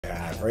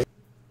free.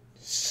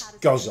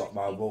 Scoz up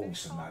my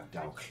walls from that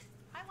dog.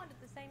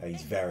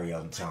 He's very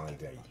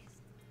untidy.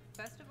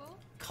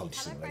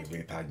 Constantly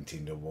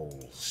repainting the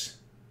walls.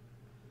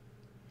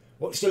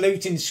 What's the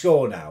Luton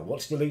score now?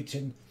 What's the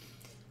Luton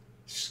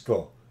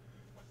score?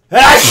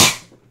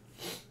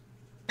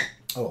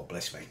 Oh,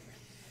 bless me.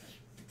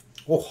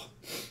 Oh,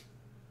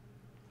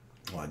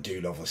 I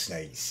do love a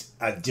sneeze.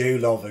 I do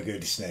love a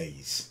good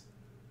sneeze.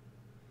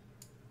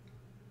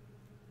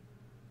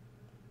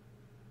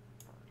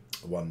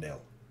 1-0.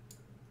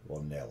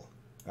 1-0.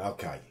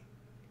 Okay.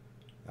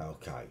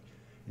 Okay.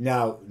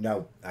 No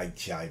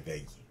HIV.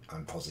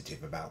 I'm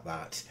positive about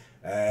that.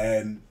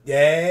 Yeah,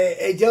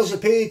 it does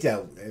appear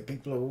though.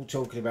 People are all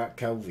talking about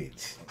COVID.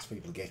 Lots of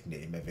people getting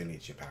it in my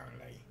village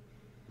apparently.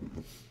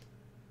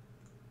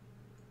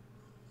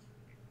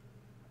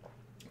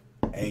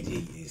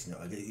 Eddie is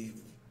not.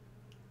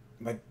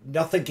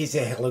 Nothing is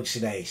a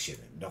hallucination.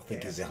 Nothing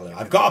is a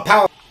hallucination. I've got a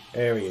power.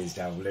 There he is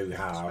down Lou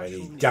Howe in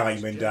his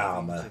diamond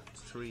armour.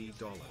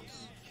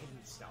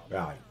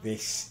 Right,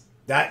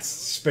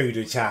 that's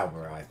Spooder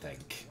Tower, I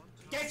think.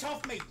 Get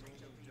off me!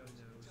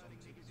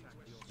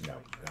 No,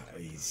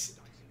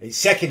 it's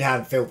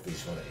second-hand filth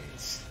is what it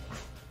is.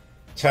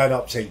 Turn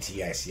up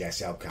TTS,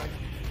 yes, okay.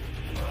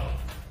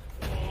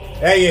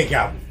 There you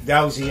go.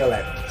 Those are your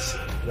levels.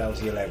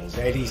 Those are your levels.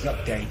 Eddie's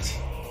not dead.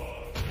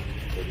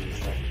 Eddie's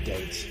not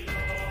dead.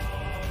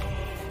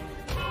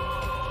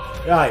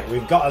 Right,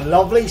 we've got a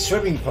lovely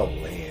swimming pool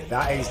here.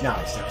 That is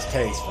nice. That's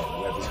tasteful,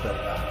 whoever's built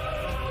that.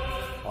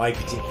 I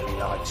particularly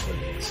like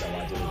swimming, so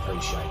I do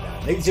appreciate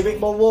that. Needs a bit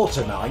more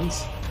water, mind.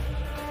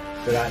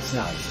 But that's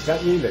nice. Is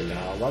that you, Lou?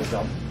 Oh, well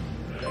done.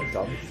 Well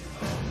done.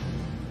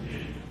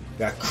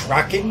 The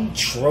Kraken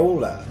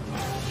Trawler.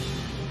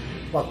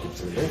 Welcome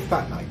to the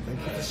Wolfpack, mate. Thank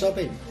you for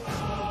subbing.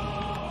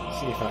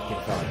 See if I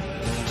can find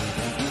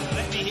it.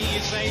 Let me hear you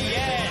say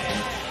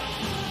yeah!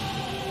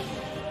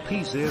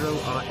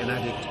 P0RN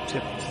Addict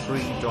tipped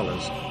 $3.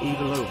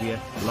 Evilovia,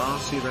 La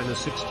Sirena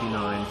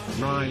 69,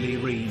 Riley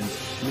Reed,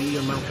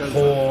 Mia Malco,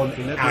 Porn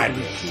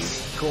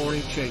Benevolucci,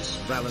 Corey Chase,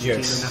 Valentina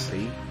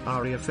Nappi,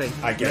 Aria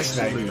Faith, I guess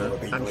Lex maybe Luna,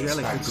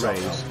 Angelica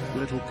Graves,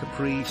 Little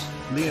Caprice,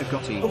 Leah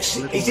Gotti,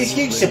 is this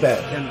you,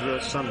 Suburban?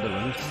 Kendra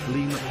Sunderland,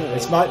 Lee McCall,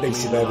 This might be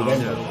Suburban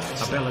Emerald.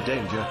 Abella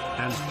Danger,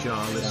 and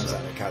Jarlis. Sounds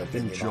like the kind of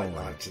thing you might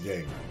like to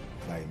do.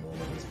 Name all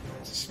of his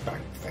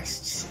spank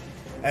fests.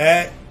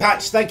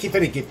 Patch, thank you for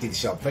the gifted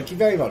sub. Thank you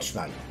very much,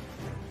 mate.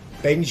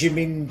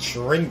 Benjamin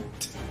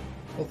Trent.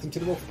 Welcome to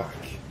the Wolfpack.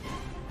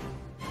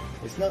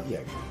 It's not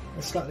you.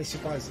 That's slightly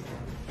surprising.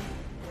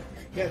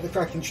 Yeah, the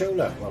Kraken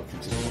Trawler. Welcome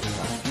to the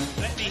Wolfpack.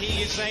 Let me hear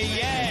you say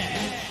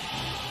yeah!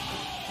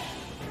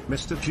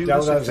 Mr.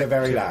 Judas Those are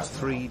very loud.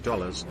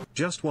 $3.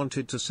 Just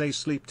wanted to say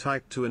sleep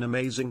tight to an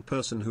amazing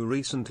person who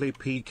recently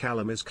peed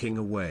Callum is king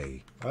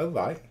away. Oh,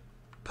 right.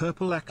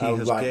 Purple Aki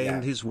has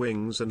gained his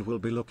wings and will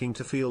be looking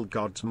to feel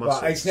God's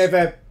muscles. Well, it's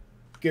never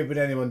good when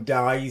anyone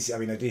dies. I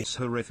mean, I did. It's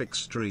horrific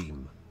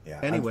stream.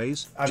 Yeah,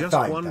 Anyways, I'm just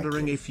fine,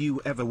 wondering if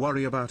you ever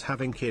worry about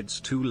having kids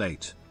too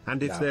late,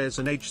 and if there's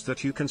an age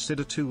that you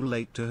consider too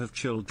late to have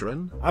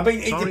children. I mean,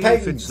 it Sorry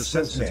depends, if it's a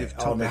sensitive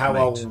on topic, how mate.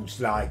 old,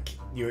 like,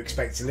 you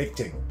expect to live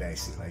to,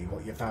 basically,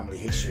 what your family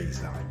history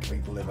is like.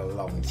 People live a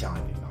long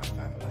time in my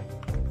family.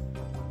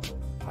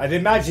 I'd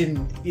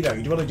imagine, you know,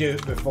 you'd want to do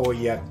it before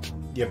your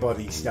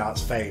body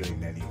starts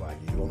failing anyway.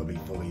 You want to be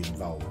fully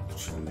involved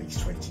for at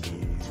least 20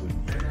 years,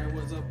 wouldn't you? When I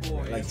was a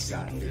boy, At least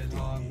that,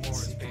 15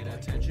 years. paid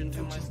attention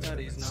to my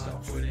studies,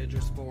 not Quidditch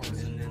or sports.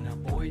 And then a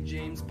boy,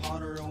 James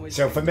Potter, always.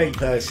 So for me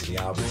personally,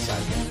 I would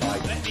say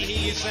like, Let me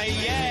hear you say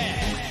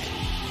yeah!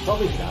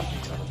 probably could have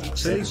until about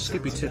Say 7.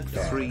 Skippy tipped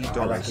 $3.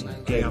 I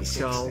reckon Gay up, 86.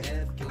 Carl.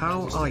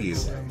 How are you?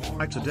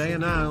 I today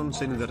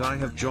announcing that I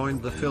have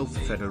joined the Filth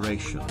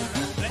Federation.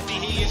 Let me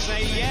hear you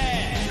say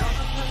yeah!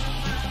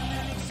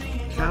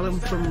 Callum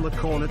from the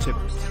corner tipped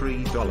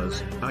 $3.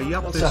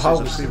 Ayup, What's this a is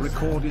host? a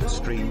pre-recorded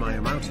stream. I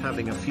am out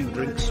having a few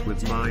drinks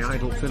with my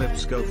idol Philip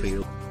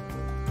Schofield.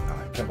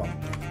 Alright, come on.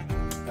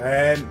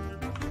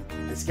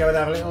 Let's go and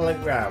have a little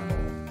look round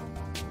more.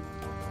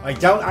 I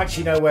don't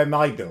actually know where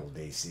my build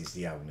is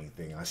the only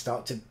thing. I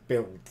start to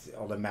build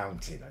on a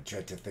mountain. I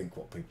try to think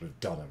what people have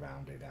done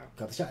around it now.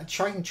 God, is that a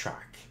train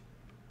track?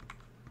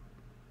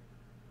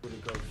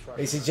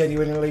 It's a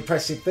genuinely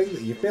impressive thing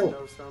that you built.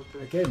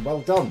 Again, well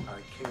done.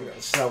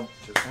 So,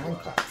 hand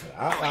clap for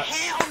that.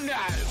 Hell no!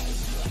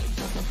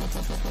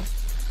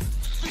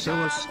 So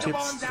as tipped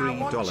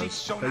 $3.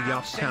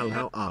 Ayup, Cal,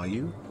 how are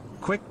you?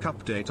 Quick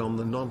update on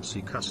the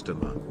Nancy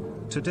customer.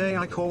 Today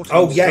I caught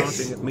him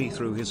starting at me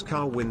through his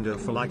car window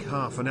for like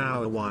half an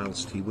hour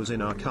whilst he was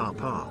in our car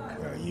park.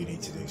 Well, you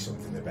need to do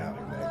something about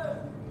it,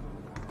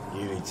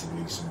 mate. You need to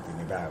do something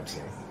about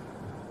it.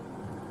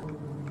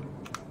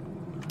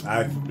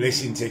 I've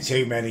listened to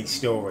too many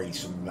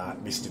stories from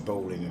like Mr.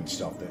 Bowling and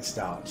stuff that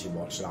start to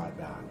watch like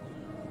that.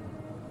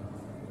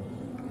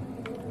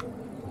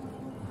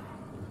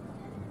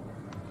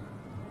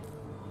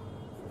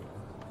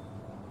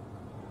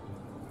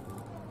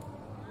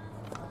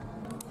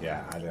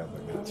 Yeah, I don't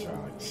think that's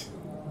right.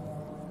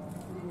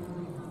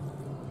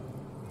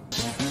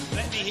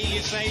 Let me hear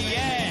you say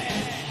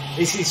yeah.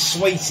 This is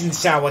sweet and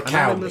sour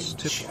cow Anonymous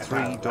minch, tip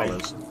apparently.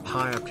 $3.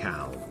 Hire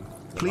Cal.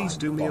 Please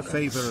do me a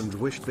favor and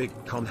wish Big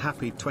Con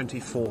happy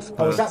 24th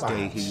Oh, is that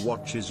birthday. right? He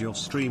watches your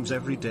streams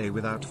every day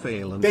without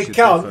fail and Big should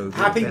Con, defo the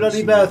happy events bloody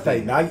in your birthday,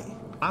 video. mate.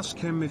 Ask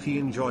him if he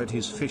enjoyed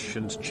his fish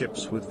and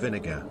chips with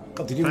vinegar.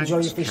 God, did you enjoy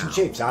your Thanks, fish and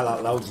Cal. chips? I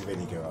like loads of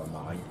vinegar on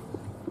mine.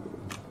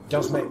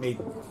 Does make me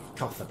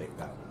cough a bit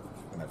though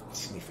when I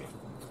sniff it.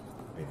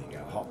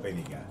 Vinegar, hot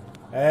vinegar.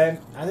 I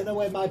don't know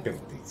where my build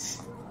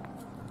is.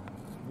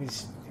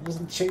 It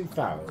wasn't too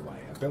far away.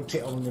 I built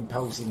it on an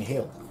imposing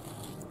hill.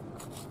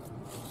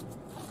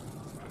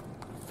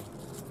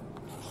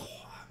 Oh,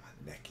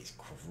 my neck is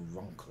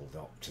crunkled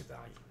up today.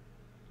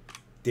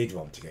 Did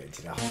want to get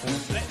into that.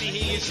 Let me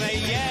hear you say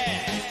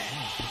yeah.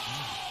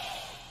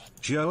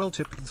 Joel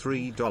tipped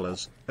 $3.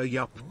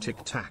 Ayup tic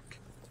tac.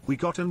 We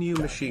got a new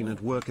machine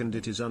at work and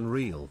it is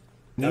unreal.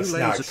 New That's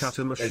laser nice.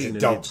 cutter There's a machine and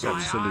dog it's going.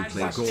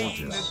 absolutely That's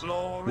gorgeous.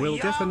 Will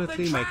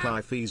definitely make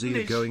life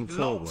easier going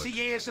forward.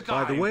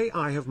 By the way,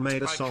 I have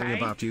made a song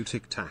about you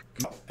tic tac.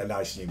 A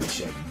nice new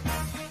machine.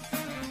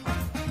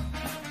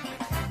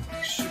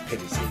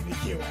 Stupidity in the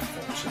queue,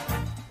 unfortunately.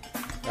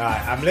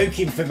 Right, I'm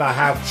looking for my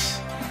house.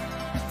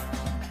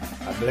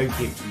 I'm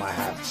looking for my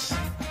house.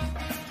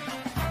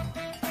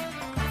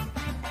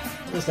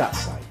 What does that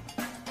say?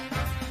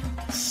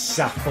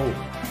 Saffo.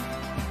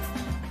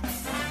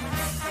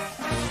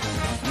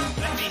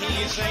 Let me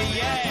hear you say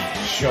yeah.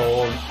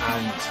 Sean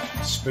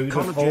and Spoon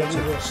Connor of J Fortune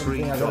or tipped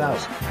something, I don't know.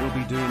 $3.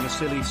 We'll be doing a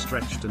silly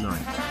stretch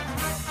tonight.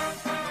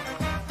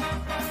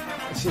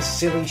 It's a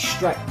silly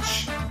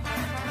stretch.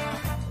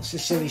 It's a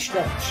silly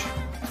stretch.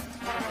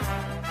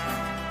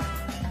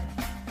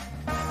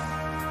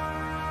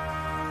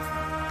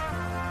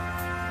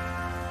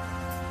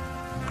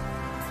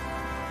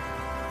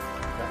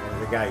 That was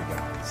the game,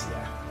 guys,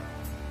 yeah.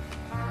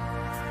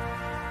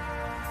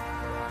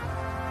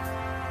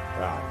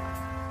 Right.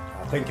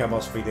 I think I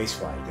must be this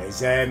way.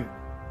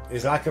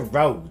 There's like a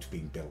road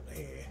being built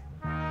here.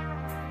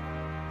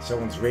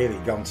 Someone's really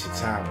gone to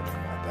town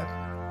on like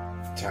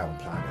the town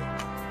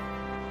planning.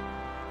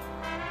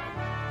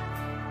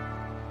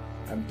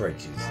 And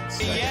bridges and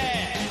stuff.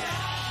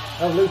 Yeah.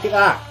 Oh, look at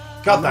that!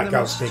 God, that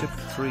Anonymous ghosting. tipped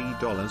 $3.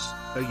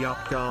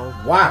 Ayup gal.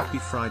 Wow. Happy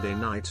Friday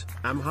night.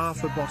 I'm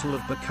half a bottle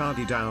of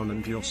Bacardi down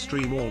and your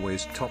stream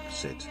always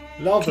tops it.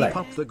 Lovely. Keep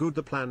up the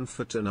good plan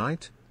for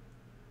tonight.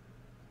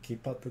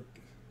 Keep up the...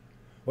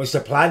 What's the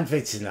plan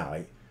for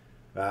tonight?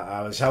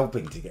 I was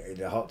hoping to get in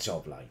the hot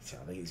tub later.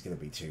 I think it's going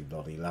to be too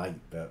bloody late,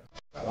 but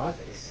I like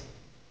this.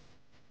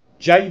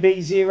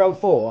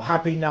 JB04,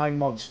 happy 9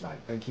 months, mate.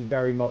 Thank you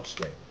very much,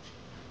 Jim.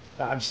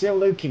 I'm still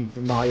looking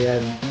for my night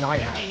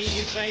Let me hear you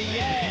house. say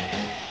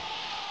yeah.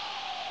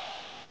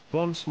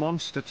 Bonds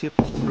Monster tipped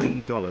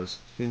 $3.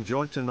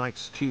 Enjoy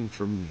tonight's tune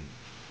from me.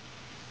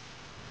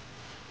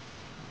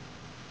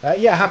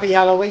 Yeah, happy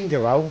Halloween,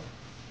 Duro.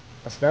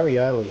 That's very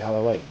early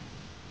Halloween.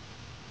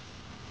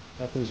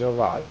 Nothing's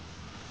alright.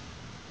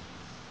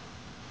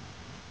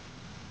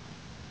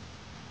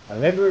 I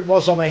remember it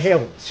was on a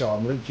hill, so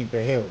I'm looking for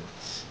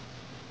hills.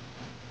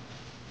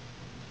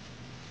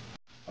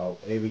 Oh,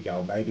 here we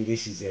go. Maybe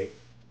this is it.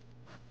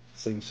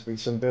 Seems to be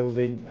some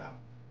building. No.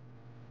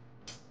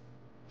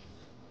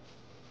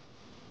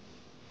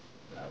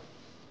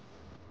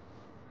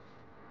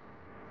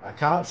 No. I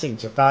can't seem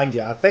to find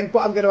it. I think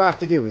what I'm going to have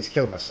to do is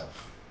kill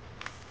myself.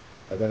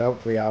 And then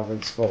hopefully I'll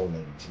respawn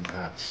into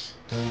my house.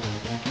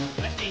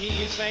 Let me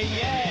hear you say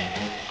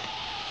yeah.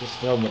 Just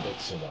film a bit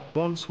somewhere.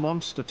 Bonds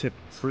Monster tipped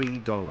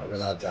And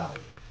then I'll $3. die.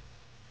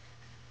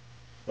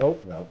 Oh,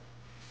 no.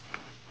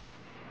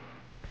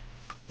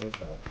 Oh,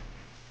 no.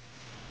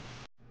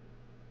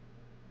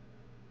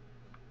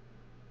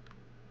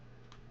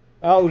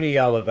 Holy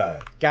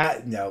Oliver.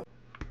 No.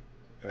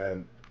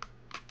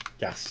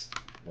 Gas.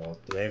 Well,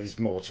 there is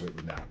more to it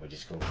than that. We're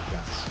just called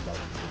gas.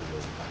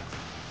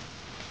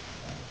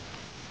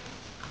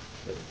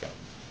 There we go.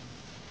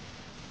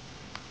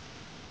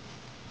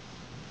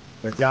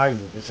 The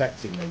diamond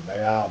protecting me,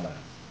 my armour.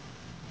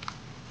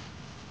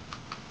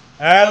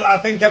 I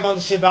think I'm on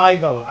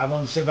survival. I'm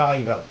on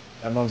survival,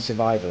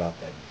 I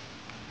think.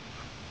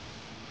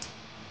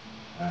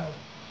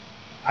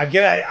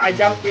 I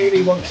don't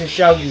really want to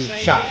show you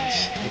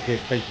chats because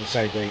people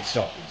say they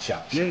stop in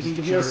chats. Just JD give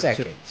me a Jarrett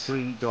second.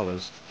 tipped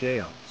 $3. J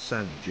up,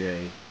 Sandy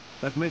J.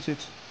 Admit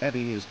it,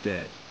 Eddie is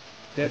dead.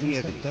 Deady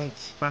Eddie's not Eddie. dead.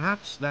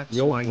 Perhaps that's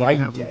You're why you brain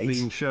haven't dead.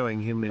 been showing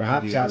him in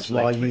Perhaps videos that's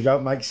why lately. you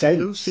don't make sense.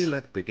 Lucy,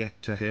 let me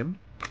get to him.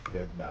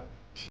 No.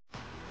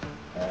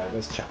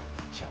 Let's chat.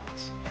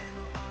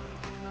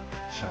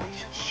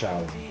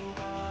 Show.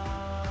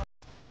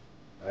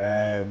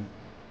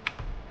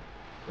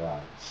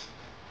 Right.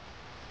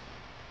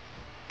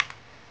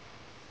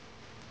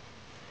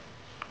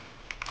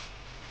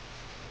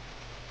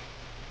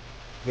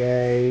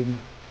 Game.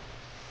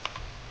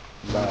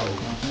 Load.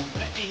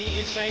 Let me hear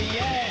you say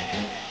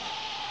yeah.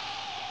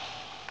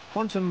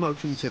 Quantum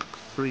Motion tipped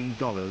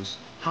 $3.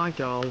 Hi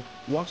Carl,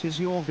 what is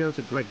your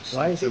go-to Greg's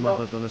Why is it system not-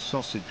 other than a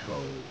sausage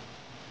roll?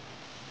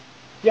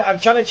 Yeah, I'm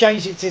trying to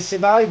change it to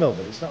survival,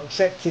 but it's not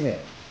accepting it.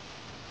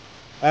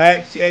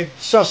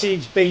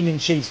 Sausage, bean and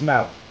cheese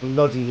melt.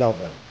 Bloody love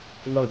them.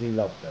 Bloody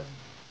love them.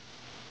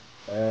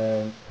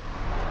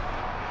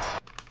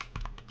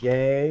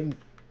 Game.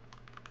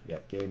 Yeah,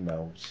 game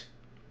mode.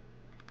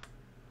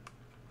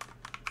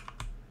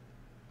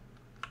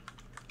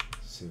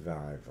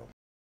 Survival.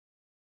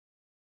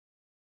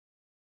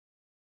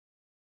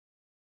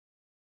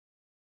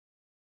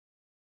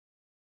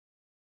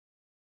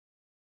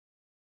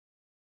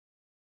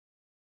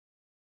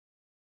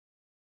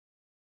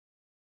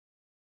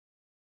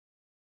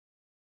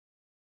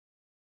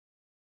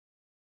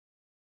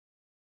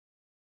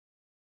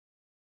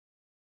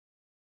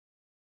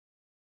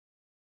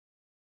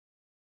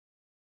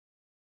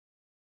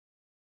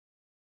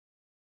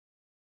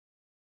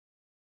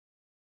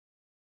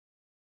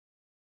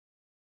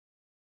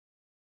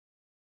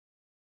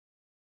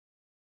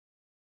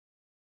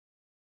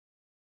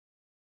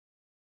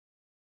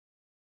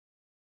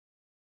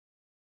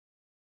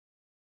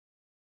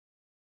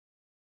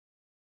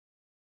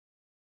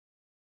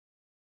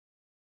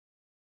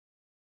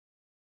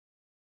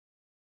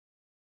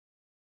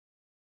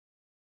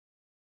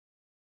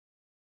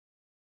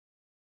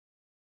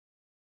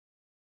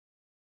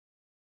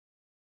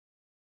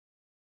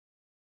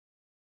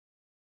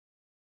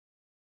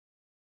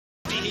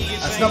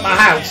 That's not my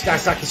house,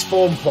 that's like a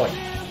spawn point.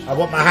 I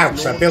want my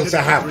house, I built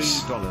a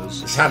house.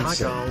 It's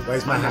handsome.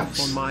 Where's my house?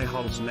 On my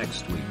house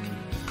next week.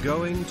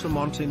 Going to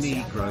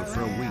Montenegro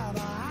for a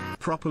week.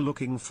 Proper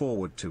looking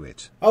forward to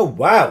it. Oh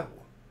wow.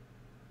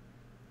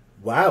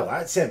 Wow,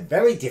 that's a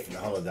very different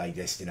holiday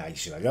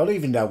destination. I don't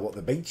even know what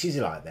the beaches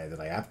are like there that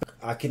I have.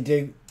 I can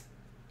do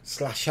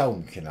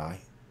 /home, can I?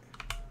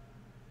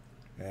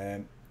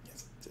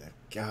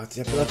 God,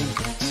 they're bloody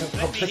so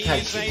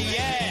complicated.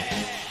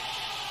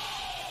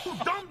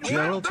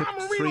 Gerald tipped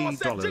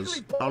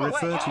 $3. I'll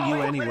refer to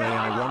you anyway,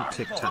 I want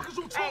Tic Tac.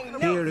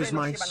 Here is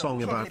my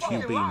song about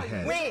you being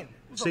here.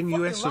 Sing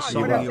us a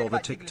song, you're the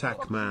Tic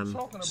Tac man.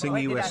 Sing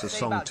us a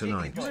song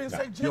tonight.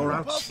 You're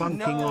out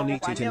spunking on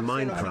Eat It in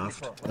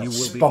Minecraft. You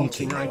will be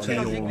eating IT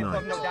all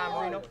night.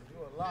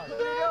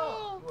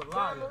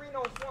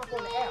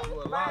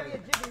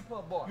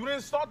 You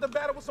didn't start the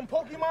battle with some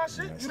Pokemon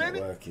shit? You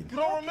didn't? Working. You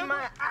don't remember?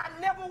 I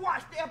never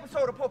watched the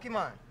episode of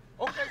Pokemon.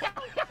 Okay.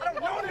 I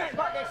don't know that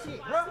about that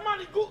shit,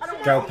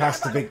 bro. Go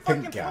past the big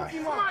pink guy.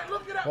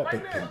 What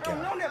big pink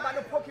guy?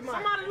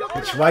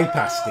 Which way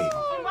past him?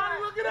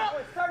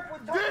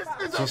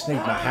 Just need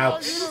my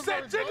house.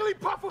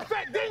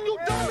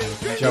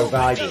 Joe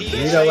Biden, do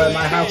you know where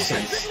my house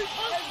is?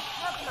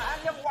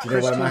 Do you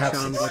know where my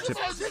house is? Tipped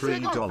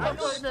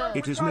 $3.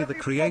 It is me, the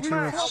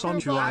creator of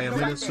Sonju. I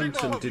am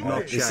innocent and did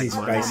not shag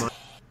my mama.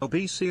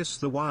 Obesius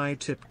the Y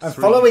tipped $3. I'm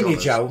following you,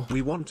 Joe.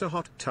 We want a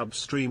hot tub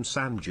stream,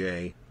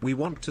 Sanjay. We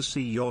want to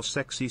see your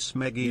sexy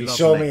smeggy You love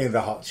saw leg. me in the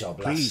hot tub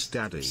Please,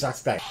 Daddy.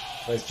 Saturday.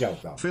 Where's Joe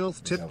gone?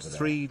 Filth tipped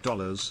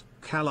 $3.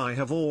 Cal, I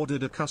have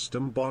ordered a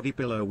custom body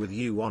pillow with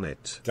you on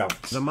it.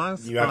 Don't. The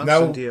mouth you have parts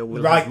no and ear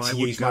will right have my to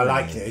wood use my going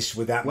likeness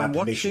without When my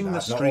permission. watching the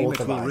I've not stream, it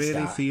will authorised really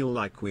that. feel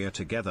like we're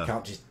together.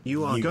 Can't just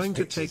You are use going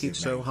to pictures take it of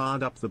so me.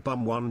 hard up the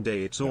bum one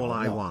day, it's all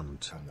I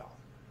want. I'm not.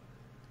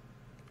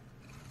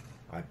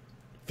 I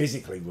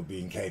physically would be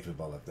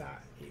incapable of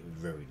that. It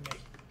would ruin me.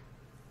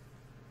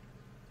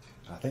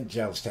 I think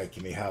Joe's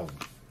taking me home.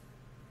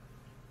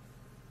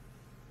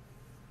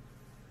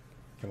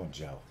 Come on,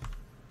 Joe.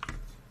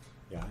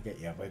 Yeah, I'll get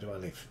you. Where do I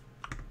live?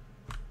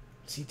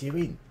 What's he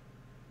doing?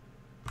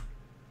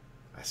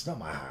 That's not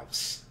my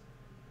house.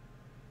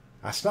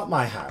 That's not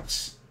my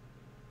house.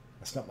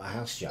 That's not my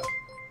house, Joe.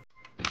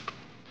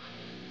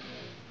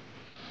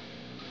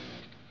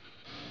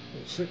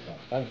 Sit down.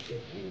 Thank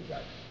you. Here we go.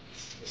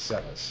 The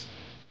sellers.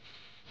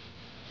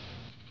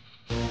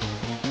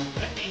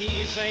 Let me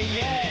hear you say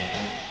yeah.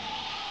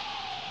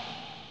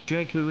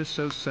 Jake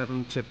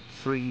Lewis07 tipped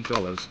 $3.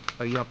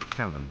 Ayup,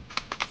 Callum.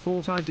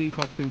 Thought I'd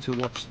pop in to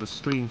watch the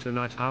stream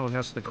tonight. How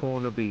has the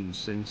corner been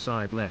since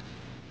I've left?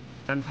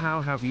 And how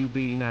have you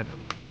been,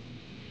 Adam?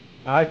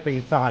 I've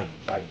been fine,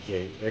 thank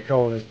you. The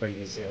corner's been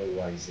as it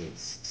always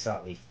is,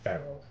 slightly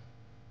feral.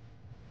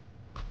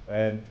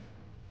 I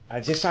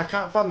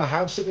can't find my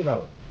house at the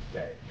moment.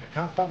 I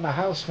can't find my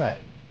house, mate.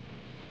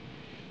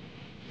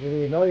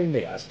 Really annoying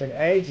me. I spent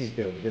ages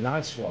building a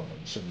nice one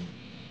and some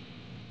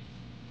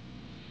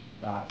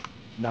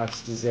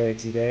nice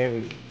deserted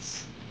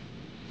areas.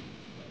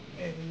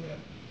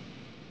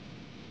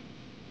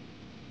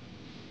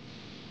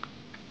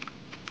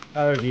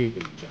 How have you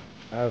been, John?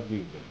 How have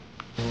you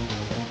been?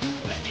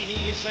 Let me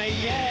hear you say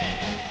yeah.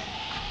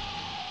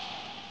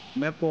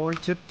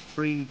 Meboy tipped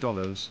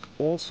 $3.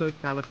 Also,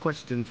 Cal, a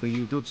question for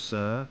you, good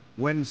sir.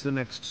 When's the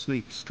next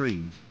sleep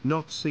stream?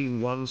 Not seen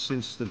one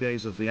since the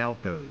days of the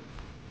alcove.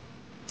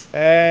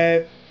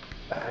 I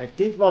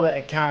did one at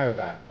a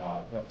caravan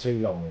park not too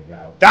long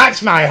ago.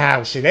 That's my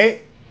house, isn't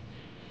it?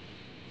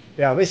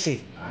 Yeah, this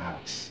is my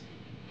house.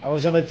 I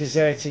was on a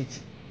deserted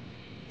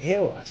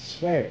hill, I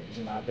swear it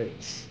wasn't like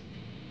this.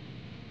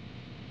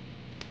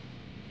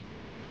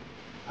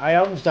 I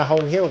owned the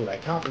whole hill, there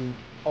can't be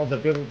on the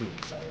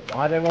buildings.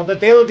 Why they're on the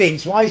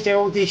buildings? Why is there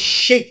all this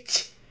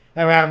shit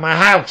around my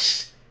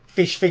house?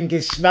 Fish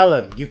fingers smell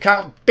 'em. You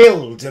can't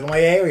build in my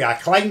area. I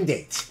claimed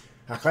it.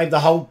 I claimed the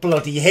whole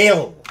bloody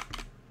hill.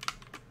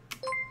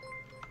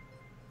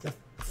 The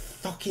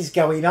fuck is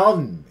going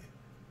on?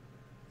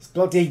 It's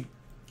bloody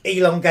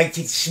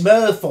elongated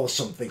Smurf or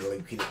something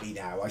looking at me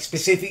now. I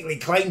specifically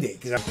claimed it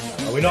because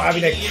we're not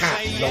having a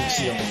cat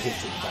longsy on the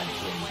kitchen bank.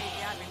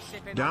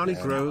 Downey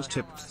Grows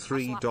tipped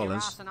 $3.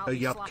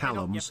 Ayup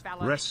Callums,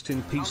 rest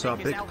in peace our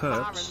big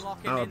perks,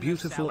 our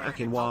beautiful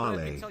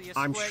Akinwale.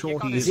 I'm sure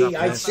he is up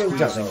there squeezing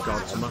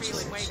God's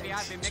muscles.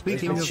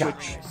 Speaking of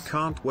which,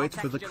 can't wait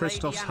for the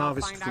Christos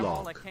Harvest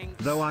vlog.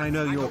 Though I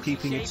know you're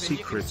keeping it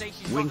secret,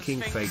 winking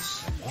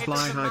face,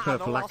 fly high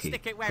purple Aki,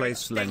 play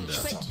slender.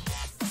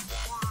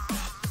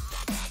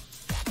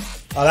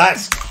 Oh,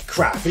 that's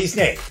crap, isn't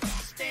it?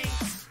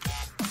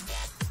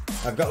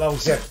 I've got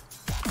loads of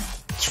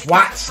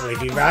twats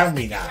living around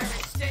me now.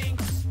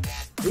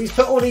 Who's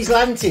put all these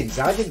lanterns?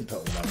 I didn't put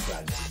all those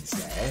lanterns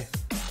there.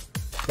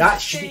 That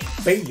shouldn't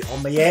be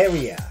on the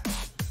area.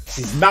 This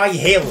is my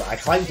hill. I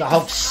claimed the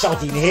whole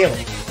sodding hill.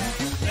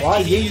 Why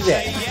are you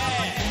there?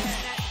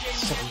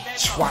 Some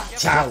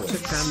twat towers.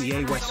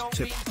 Kanye West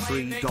tipped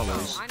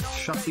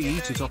 $3. Shut the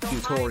eat it off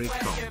Utori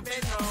comment.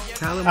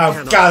 Callum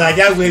Oh God, I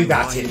know who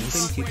that I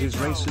is. think it is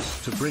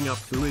racist to bring up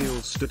the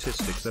real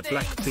statistic that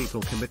black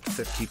people commit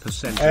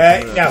 50% of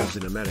No. murders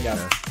in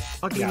America.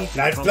 Ugly, No, eat it,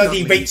 that's cunt,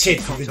 bloody ugly, Richard eat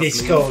it, from the cunt, ugly,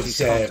 Discord eat it,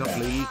 server. cunt,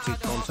 ugly, eat it,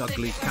 cunt,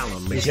 ugly,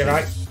 Callum. Is he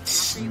right?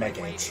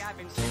 Smeghead.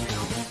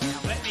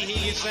 Let me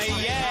hear you say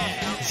yeah.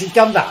 Has he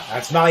done that?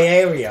 That's my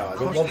area. I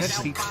don't want Head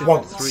to feet tipped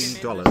quotes.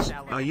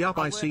 $3. Yup,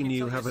 I seen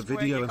you have a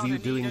video of you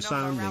doing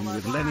sounding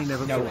with Lenny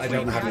never No, thought I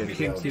don't he have a would be a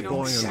video of kinky me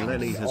boy and sound.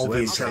 Lenny has web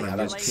Obviously, I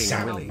challenged don't King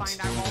sound. Willie.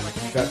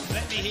 But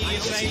Let me hear you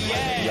say it might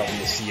yeah. be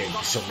obvious to you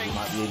because somebody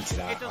might be into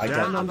that. I Dan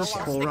don't.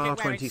 underscore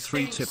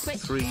R23 tipped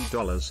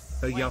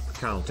 $3. Yup,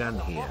 Cal Dan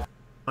here.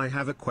 I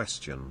have a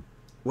question.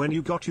 When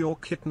you got your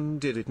kitten,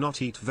 did it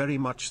not eat very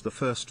much the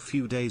first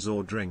few days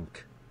or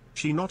drink?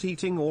 She not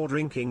eating or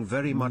drinking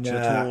very much No,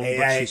 at all, it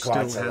but she ate still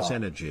quite a has lot.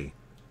 energy.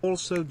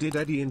 Also, did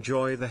Eddie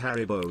enjoy the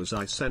Haribos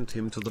I sent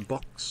him to the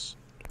box?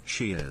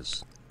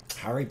 Cheers.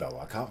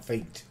 Haribo, I can't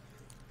feed.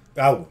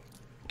 Oh.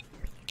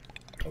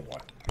 Oh,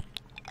 what?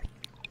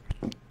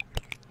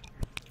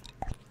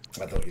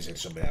 I thought you said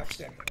somebody else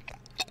then.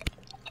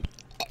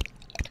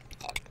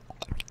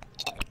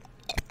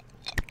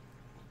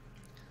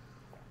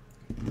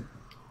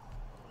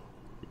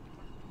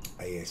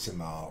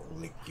 ASMR,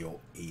 lick your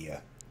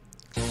ear.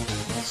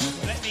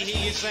 Let me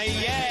hear you say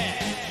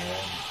yeah.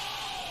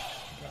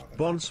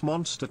 Bonds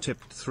Monster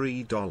tipped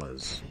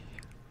 $3.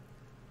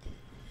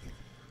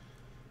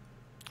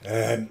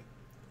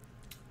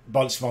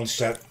 Bonds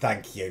Monster,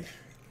 thank you.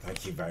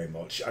 Thank you very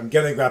much. I'm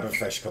going to grab a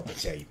fresh cup of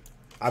tea.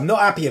 I'm not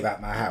happy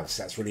about my house.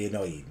 That's really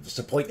annoying. What's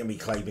the point of me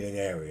claiming an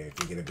area if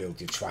you're going to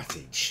build your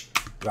twattage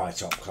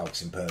right up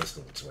close and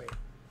personal to it?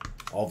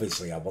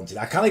 Obviously, I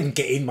can't even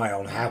get in my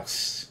own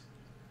house.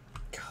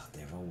 God,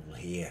 they're all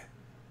here.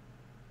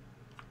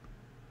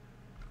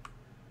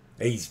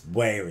 He's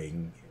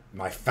wearing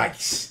my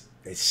face,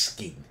 his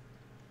skin.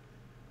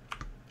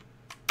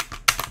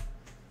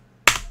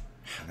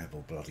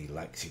 Hannibal bloody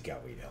legs are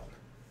going on.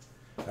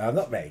 I'm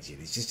not raging,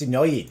 it's just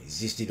annoying. It's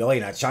just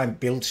annoying. I try and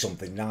build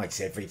something nice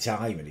every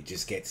time and it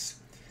just gets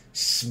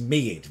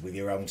smeared with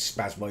your own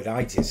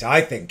spasmoiditis.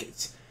 I think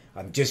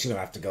I'm just going to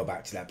have to go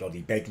back to that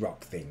bloody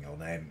bedrock thing on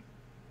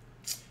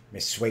my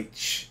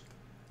Switch.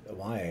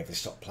 Why I ever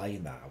stopped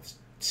playing that? I was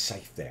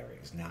safe there, it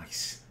was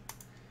nice.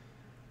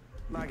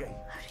 I'm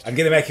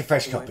going to make a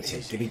fresh cup of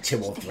tea. Give me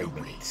 2 or 3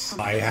 minutes.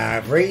 I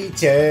have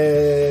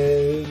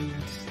returned.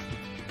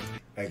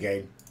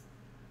 Again.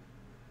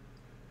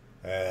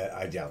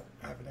 I don't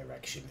have an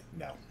erection.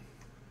 No.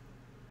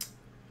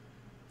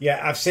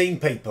 Yeah, I've seen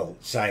people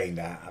saying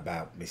that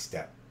about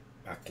Mr.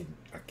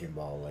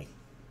 Akinwale.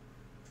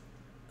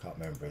 Can't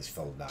remember his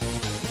full name.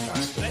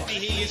 Let me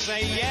hear you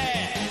say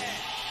yeah.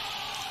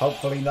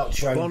 Hopefully not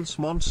true. Bonds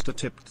Monster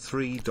tipped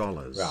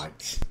 $3.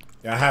 Right.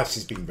 Our house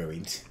has been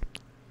ruined.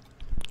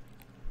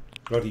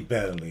 Bloody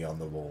Burnley on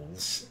the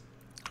walls.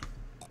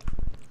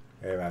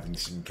 They're having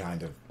some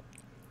kind of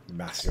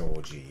mass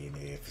orgy in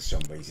here for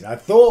some reason. I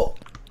thought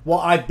what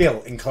I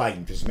built and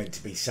claimed was meant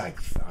to be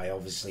safe. I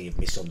obviously have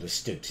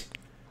misunderstood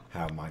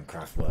how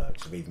Minecraft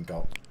works. I've even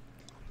got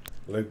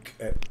Luke.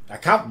 I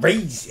can't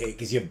read it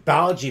because you're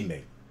barging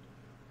me.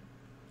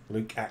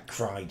 Luke at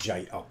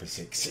CryJ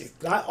opposites.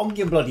 Like on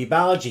your bloody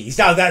barges.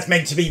 No, that's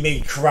meant to be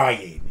me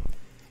crying.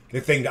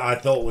 The thing that I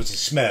thought was a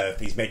Smurf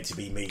is meant to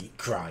be me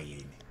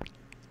crying.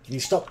 Can you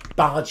stop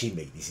barging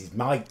me? This is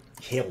my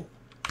hill.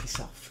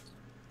 Piss off.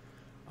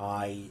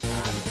 I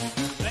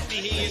am. Let me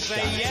hear you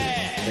say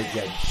yeah.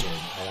 Redemption,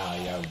 and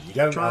I own you.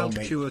 Don't own Child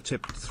me. Cure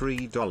tipped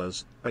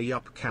 $3.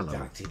 Ayup Callum.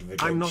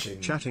 Redacted I'm not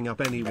redemption. chatting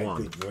up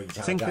anyone. Good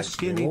retardation. Think a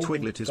skinny They've all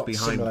twiglet is got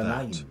behind similar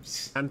that.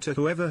 names. And to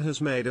whoever has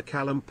made a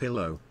Callum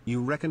pillow,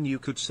 you reckon you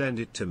could send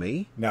it to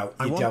me? No,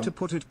 I you want don't. to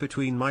put it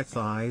between my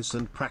thighs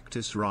and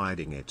practice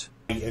riding it.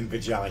 and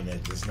vagina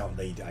does not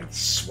need a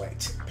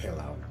sweat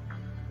pillow.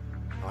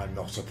 I'm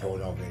not a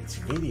pornographer. It's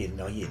really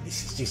annoying.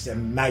 This is just a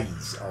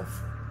maze of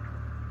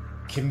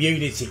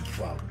community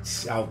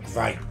quotes. Oh,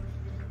 great.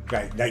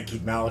 Great.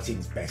 Naked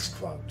Martin's best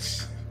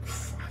quotes.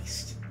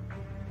 Christ.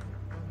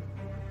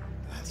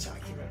 That's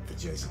accurate for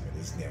Jerseyman,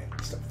 isn't it?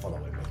 Stop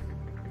following me.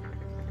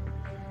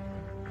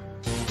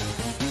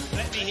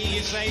 Let me hear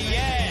you say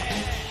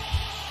yeah.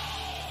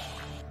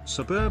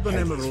 Suburban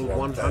Emerald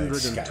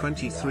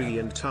 123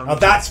 in tongue. Oh,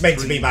 that's meant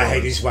to be my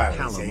head as well,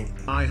 Callum, is it?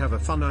 I have a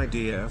fun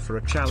idea for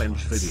a challenge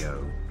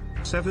video.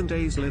 7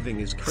 days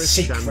living as Chris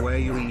Secret. Chan, where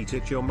you eat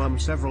at your mum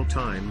several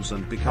times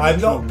and become. I'm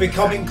not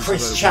becoming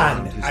Chris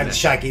Chan and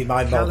shagging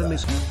my mother. Callum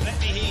is Let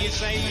me hear you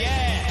say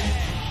yeah.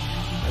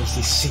 It's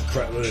this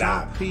secret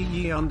lab.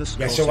 Yes,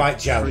 Yes, all right,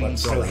 Joe, I'm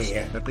still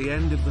here. At the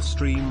end of the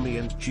stream, me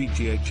and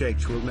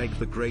GGHH will make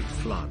the Great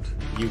Flood.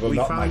 You will we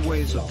not found make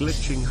ways it of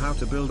glitching how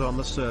to build on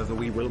the server.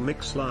 We will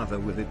mix lava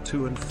with it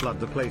too and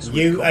flood the place with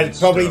You are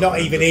probably not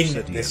cobblestone even and in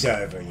obsidian. the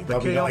server. You've The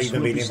probably not chaos even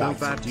will been be so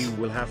invited. bad you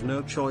will have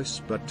no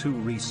choice but to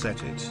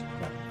reset it.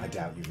 Well, I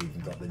doubt you've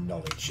even got the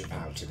knowledge of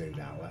how to do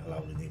that, let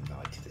alone an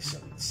invite to the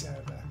Southern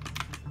server.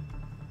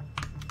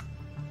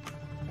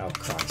 Oh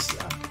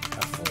Christ,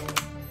 I've fallen.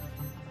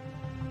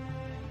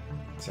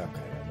 It's okay,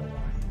 I'm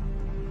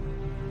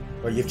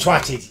alright. Well, you've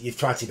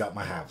twatted up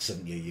my house,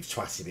 haven't you? You've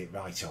twatted it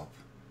right up.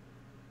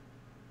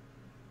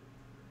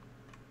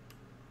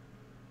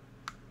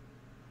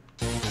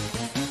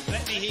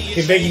 Let me hear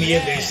you say Convenient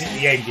yeah. this at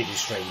the end of the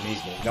stream,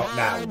 isn't it? Not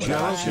now, but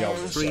actually on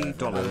the server.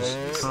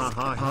 $3. Ha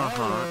ha ha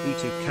ha.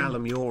 Eat it,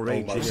 Callum. You're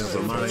raging over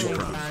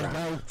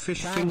Minecraft.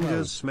 Fish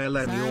fingers smell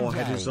and your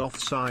head is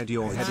offside.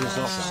 Your head is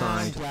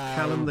offside.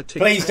 Callum the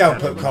tick. Please don't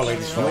put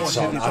Colin's Your voice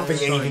head on. is I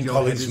think offside, even your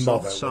Colin's head is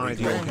mother offside. would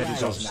Your agree head he is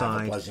doesn't have a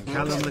offside. pleasant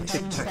Callum the voice.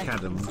 Tic Tac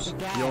Adams.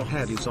 Your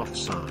head is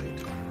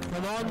offside.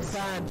 Come on,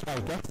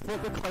 Sanjay, guess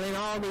what the Colin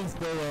Army's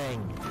doing?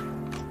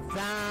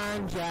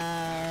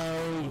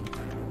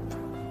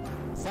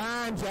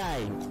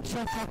 Sanjay,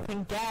 shut up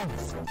and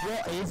guess.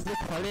 What is the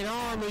Colin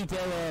Army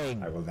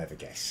doing? I will never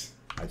guess.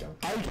 I don't.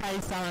 Okay,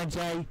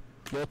 Sanjay,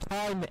 your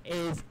time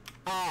is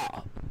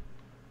up.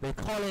 The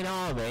Colin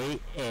Army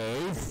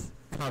is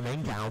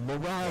coming down the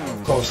road.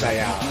 Of course they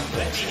are.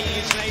 Let me hear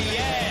you say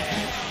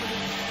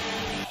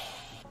yeah.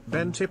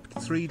 Ben tipped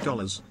 $3.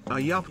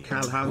 Ayup,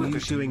 Cal, how you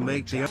doing,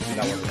 mate? Let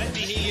me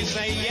hear you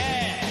say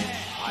yeah.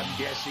 I'm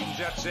guessing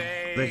that's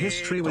a. The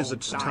History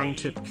Wizard's tongue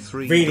tipped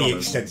 $3. Really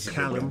extensive.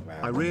 Callum,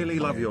 I really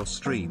love your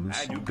streams.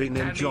 Been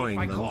enjoying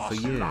them for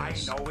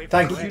years.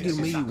 Thank Could you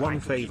do me one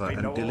favor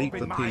and delete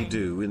the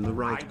P-do in the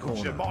right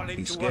corner?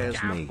 He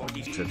scares me.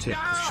 To tip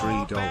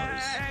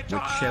 $3.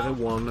 Whichever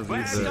one of you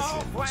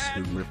virgins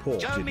who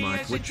reported my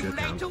Twitch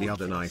account the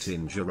other night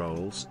in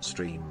Jerol's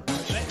stream.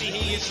 Let me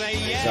hear you say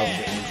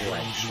yeah.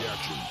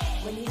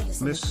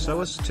 Miss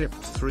Soas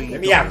tipped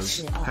Let me out.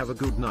 $3. Have a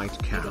good night,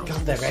 Cal.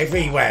 God, they're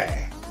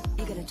everywhere.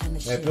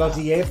 They're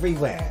bloody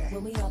everywhere.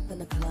 When we up in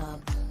the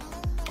club,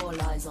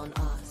 all eyes on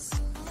us.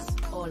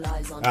 All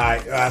eyes on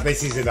Alright, us.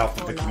 this is enough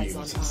of the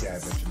community server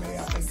for me.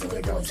 I think I'm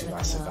going to go to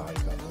my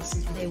survivor. This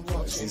is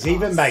ridiculous. It's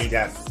even made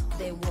up.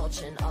 They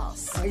watching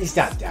us. Why is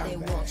that They down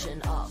there?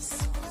 watching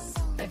us.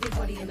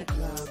 Everybody in the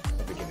club.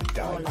 They're going to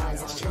die now.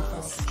 That's too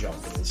far to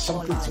jump. There's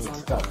something All to eyes it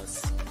on done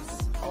us.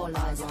 All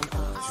eyes on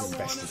us. to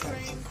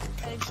investigate.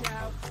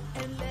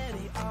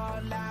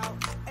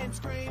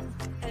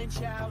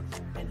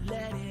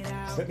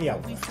 Let me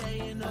over.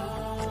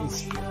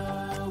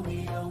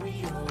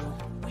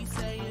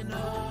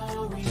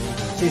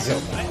 It is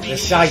on the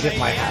side of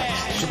my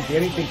house. There shouldn't be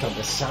anything on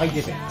the side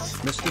of it.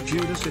 Mr.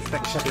 Judas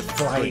Effects tipped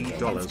 $3.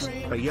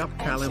 Ayup,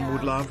 Callum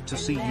would love to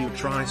see you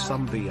try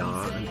some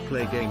VR and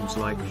play games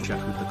like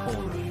Chat with the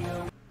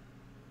Corner.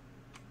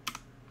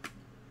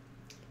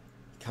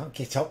 Can't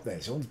get up there.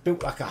 Someone's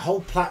built like a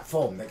whole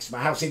platform next to my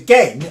house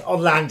again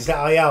on lands that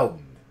I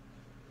own.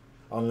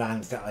 On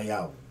lands that I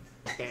own.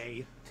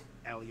 Hey,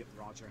 Elliot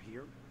Roger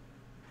here.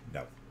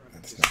 No,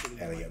 that's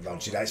not Elliot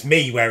Roger. That's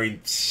me wearing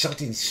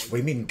sodden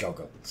swimming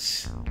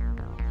goggles.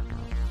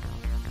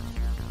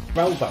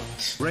 Rowboat.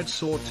 Red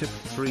Sword tipped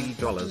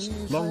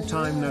 $3. Long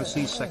time no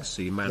see,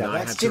 sexy man. Yeah, I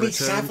that's had to Jimmy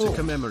return Savile. to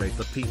commemorate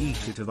the PE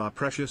tit of our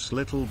precious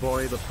little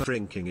boy, the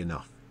drinking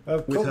enough.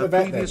 With call her the vet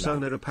then, previous mate,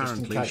 owner, just in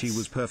apparently she case.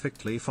 was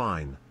perfectly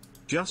fine.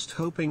 Just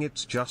hoping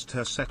it's just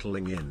her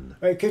settling in.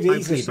 Well, it could I've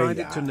easily be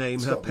decided that. to name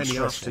It's her got to be Penny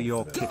after stressful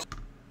your for kit.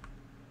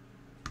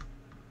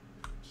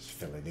 Just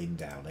filling in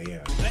down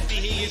here. Let me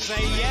hear you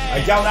say yeah.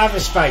 I don't have a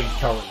spade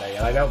currently,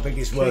 and I don't think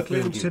it's worth Caitlin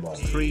building tipped one.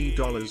 $3.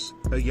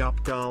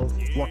 Ayup gal,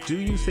 what do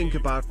you think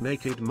about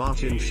naked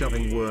Martin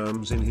shoving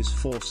worms in his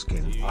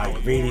foreskin? I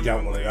really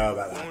don't want to know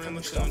about that kind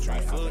of stuff, mate. I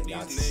think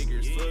that's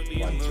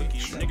way too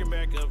extreme.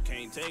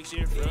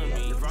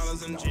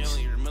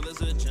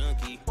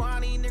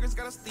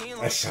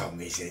 A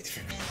song, is it?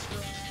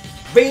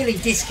 Really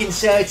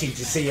disconcerting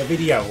to see a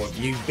video of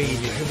you being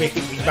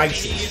horrifically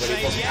racist when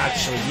it wasn't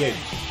actually you.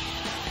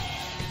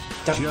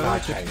 Don't Joe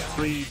like tipped that.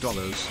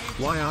 $3.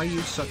 Why are you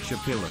such a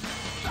pillar?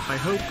 I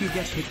hope you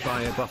get hit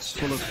by a bus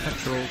full of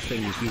petrol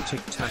things, you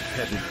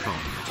tic-tac-headed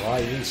cunt.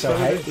 Why are you so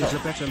hateful? Is a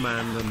better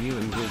man than you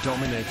and will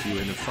dominate you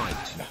in a fight.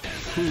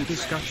 Cool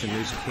discussion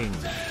is king.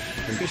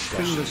 Fish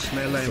fingers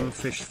smell M,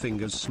 fish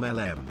fingers smell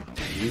M.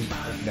 You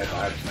have never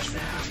had fish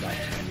fingers, like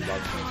you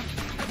like them.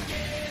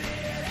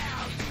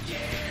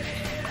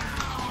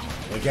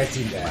 We're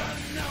getting there.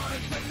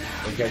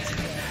 We're getting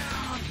there.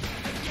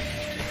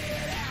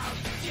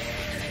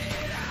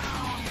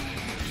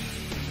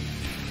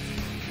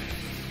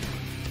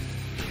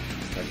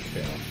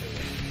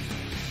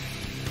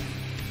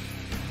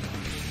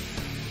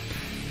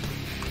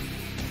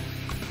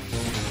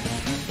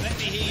 Let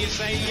me hear you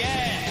say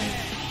yeah.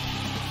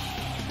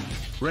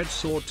 Red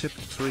Sword tipped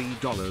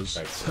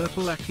 $3.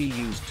 Purple Aki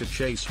used to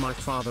chase my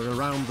father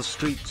around the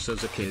streets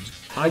as a kid.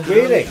 I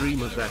really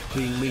dream of that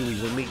being me.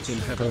 We will meet in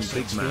heaven,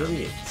 big man.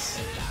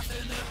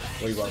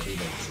 We won't be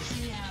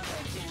meeting.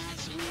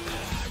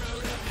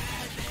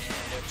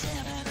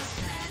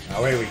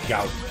 Oh, here we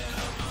go.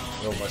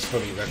 We're almost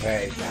fully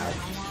repaired now.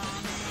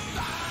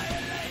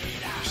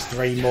 Just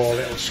 3 more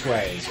little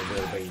squares and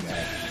we'll be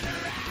there.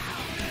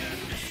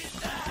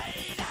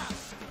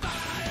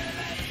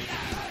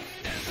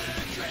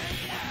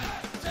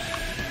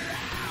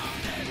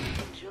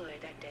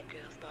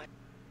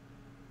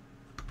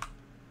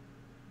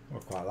 I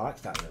quite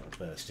like that little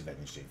burst of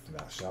energy from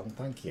that song,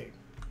 thank you.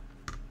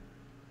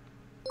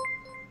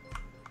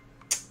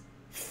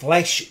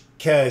 Flesh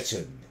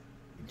Curtain.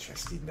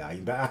 Interesting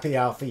name, but happy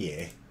half a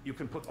year. You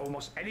can put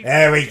almost any.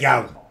 There we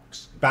go.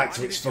 Back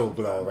to its full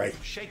glory.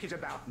 Shake it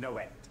about no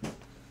end.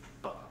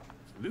 But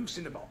loose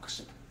in the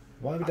box.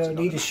 Why we don't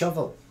need a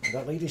shovel? I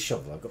don't need a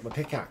shovel, I've got my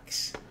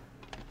pickaxe.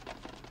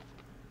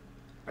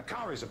 A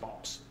car is a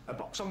box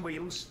on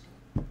wheels,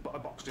 but a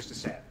box just a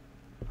set.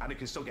 And it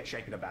can still get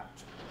shaken about.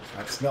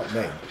 That's not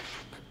me.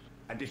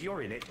 And if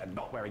you're in it and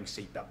not wearing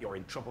seatbelt, you're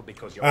in trouble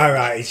because you're...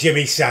 Alright, it's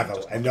Jimmy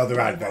Savile, another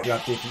advert. You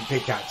have different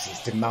pickaxes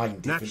to mine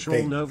different Natural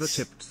things. Nova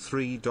tipped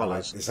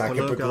 $3. It's like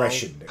a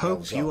progression that Hope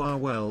goes you on. are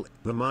well.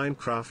 The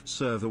Minecraft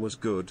server was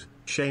good.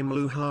 Shame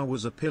Luha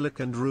was a pillock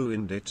and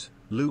ruined it.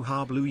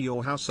 Luha blew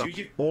your house up.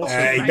 Also,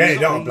 he better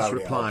not blow it up.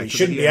 reply He to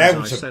shouldn't the be DMs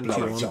able I to sent blow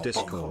you it on up.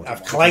 Discord. I've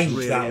It is claimed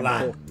really that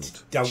important.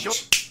 land.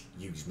 Don't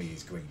use me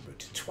as Greenwood,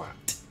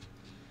 twat.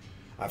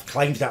 I've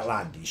claimed that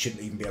land. You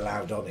shouldn't even be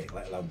allowed on it,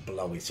 let alone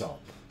blow it up.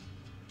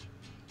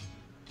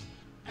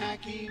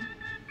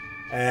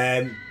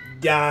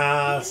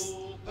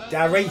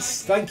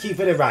 Darius, thank you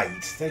for the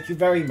raid. Thank you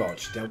very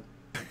much. Don't.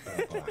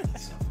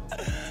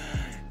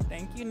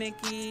 Thank you,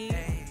 Nikki.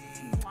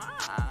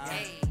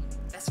 Hey,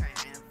 that's right,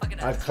 man. Fuck it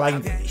up. I've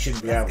claimed it. You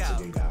shouldn't be able to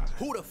do that.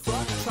 Who the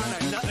fuck trying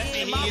to nut Let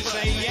me in hear my you butt?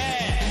 say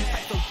yeah.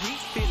 So we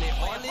feel it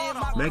all in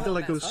my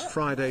Megalagoose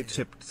Friday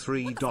tipped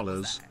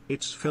 $3.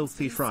 It's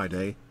Filthy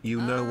Friday.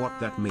 You know what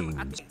that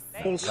means.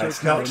 Also, Let's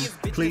Callum,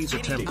 not. please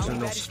attempt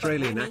an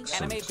Australian Anime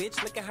accent.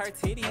 bitch, look at her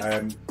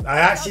titties. I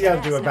actually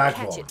don't do a bad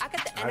one.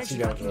 I actually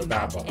don't do a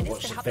bad one. I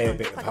watched a fair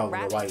bit of Home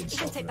and Away and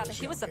stuff when I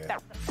was younger.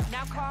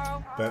 Now,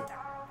 Carl. But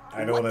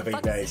on all of these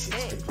bases,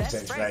 people say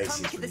it's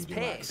racist when you do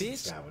Bitch,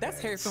 accents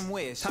that's Harry nowadays. from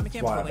Wish. Tommy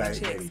can Why pull in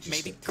about really chicks.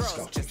 just Maybe the girls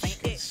Scottish just ain't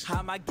it. kids?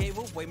 How I gave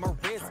away my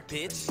wrist,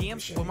 bitch.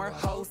 DMs with my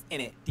hoes in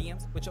it.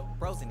 DMs with your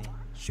bros in it.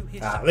 Shoot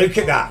his shot. Look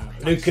at that.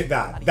 Look at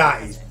that.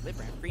 That is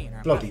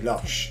bloody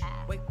lush.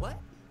 Wait, what?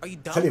 Are you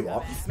dumb? Tell you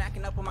what, You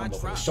smacking up on my I'm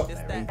not going drum. to stop This,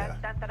 there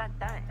that.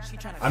 either. She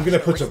tryna I'm going to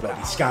fix put a your bloody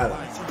wrist.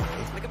 skylight in here.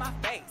 Look at my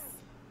face.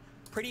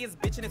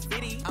 Prettiest bitch in the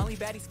city. Only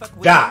baddies fuck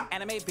with That me.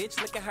 Anime bitch,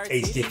 look at her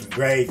is titties. different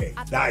gravy.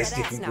 That is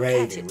different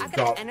gravy. We've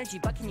got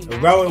a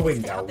row of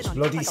windows,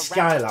 bloody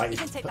skylight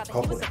is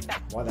properly.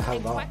 Why the hell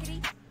not?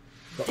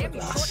 Got the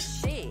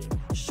glass.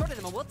 Shorter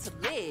than my will to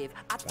live.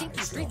 I think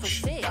That is you're 3 for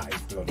lush. 6. That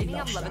is bloody Baby, I'm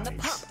lush, loving the that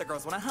is. pump. The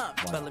girls wanna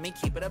hump, Wow. but let me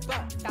keep it up.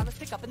 Found a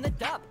stick up in the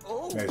dub.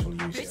 Ooh, May as well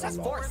use bitch, it a that's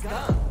lot. Forrest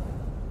Gump.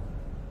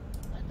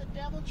 Let the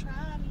devil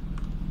try me,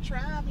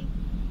 try me.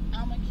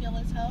 I'ma kill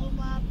his whole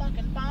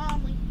motherfucking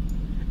family.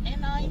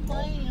 And I ain't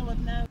playing with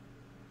no.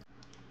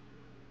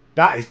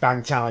 That is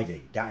bang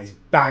tidy. That is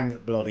bang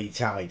bloody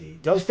tidy.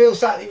 It does feel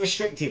slightly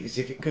restrictive, as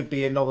if it could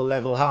be another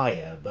level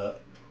higher,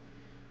 but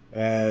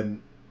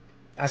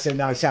that's a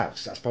nice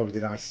house. That's probably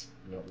the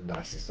not the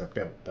nicest I've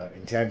built, but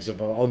in terms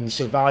of on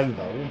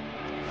survival,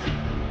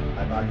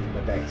 I might be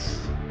the best.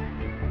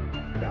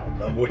 No,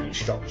 the wooden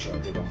structure I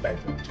did on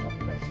bedrock to my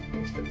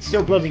best, but it's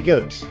still bloody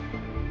good.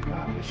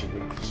 We should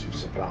look for some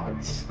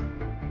supplies.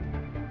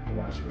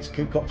 Right, so let's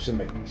cook up some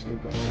meat. Let's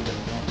cook up some meat.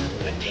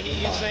 Let me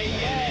hear you say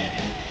yeah.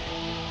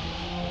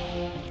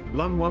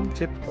 Lum1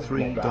 tipped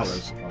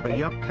 $3.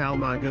 Yup, Cal,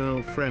 my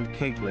girlfriend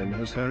Caitlin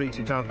has her eat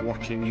it out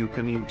watching you.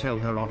 Can you tell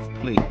her off,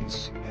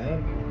 please?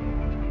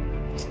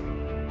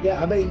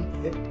 Yeah, I mean,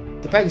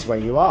 it depends where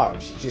you are.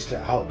 If she's just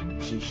at home,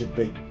 she should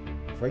be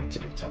free to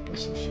be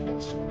topless if she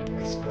wants to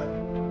undress, but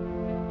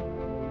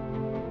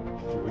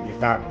if you're with your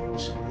family or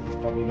something, it's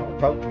probably not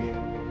appropriate.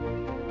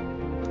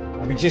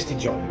 I mean, just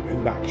enjoy the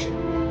room action.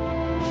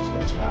 She's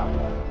got to out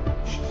there.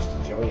 You should just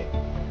enjoy it.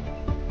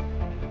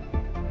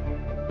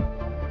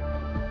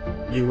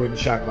 You wouldn't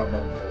shag my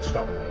mum for a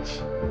stop,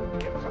 mate.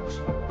 Get close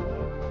like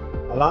that.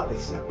 I like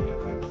this area,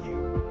 thank you.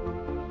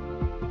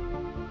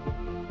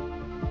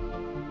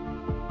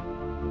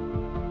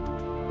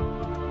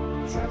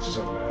 Let's have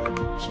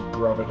some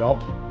grubber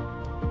dob.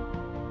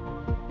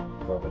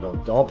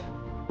 Dob.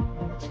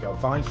 Let's go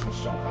find some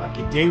stuff. I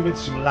could do with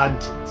some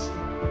lanterns.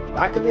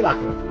 That could be like a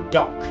little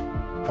dock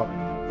coming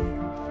in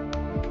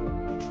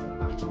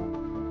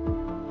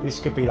here. This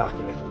could be like a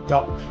little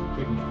dock,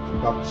 couldn't it? For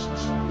boats and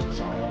stuff.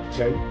 So I have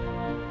to.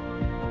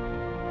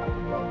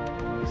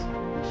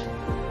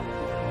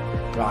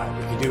 Right,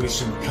 we could do with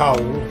some coal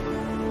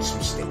and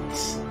some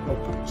sticks. Oh,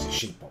 there's a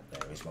sheep up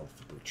there as well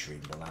for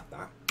butchering. We'll have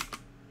that.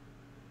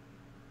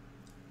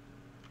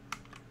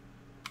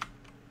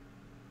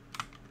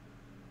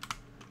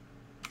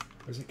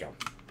 Where's it gone?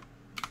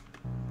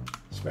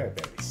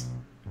 Swearberries.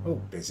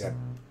 Oh, there's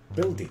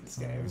buildings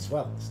there as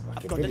well. It's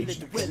like a village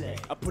next to it.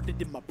 I put it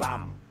in my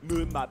bum.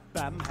 Me and my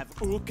bum have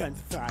all kinds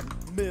of fun.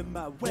 Me and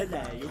my willy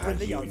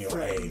on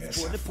friends.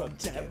 Wanna put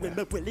that with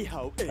my willy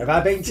hole. Have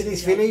I been to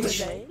this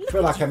village? I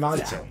feel like I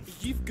might have.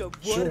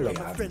 Surely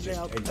I've just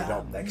ended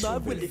up next to a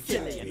village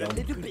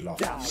beyond good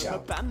luck.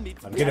 So I'm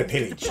going to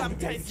pillage the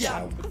village,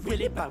 so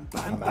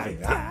I'm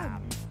having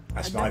that.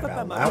 That's my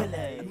bell now.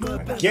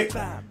 Thank you.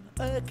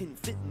 I can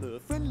fit my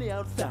friendly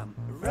old thumb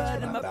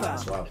right in my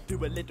bum. Well.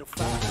 Do a little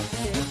fun.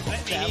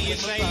 Let me hear you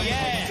say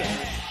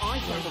yeah.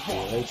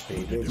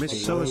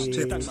 Miss Soas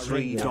tipped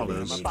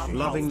 $3.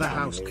 Loving the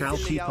house, Cal.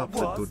 Keep up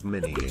the good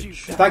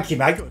miniage. Thank you,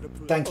 mate.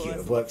 Thank you.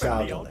 I've worked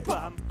hard on it.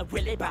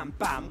 Willy bam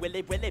bam,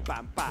 willy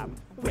bam bam.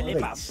 Willy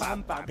bam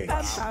bam bam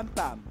bam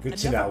bam. Good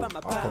to know.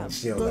 I'll come and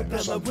steal them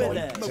at some point.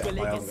 Set up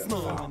my own little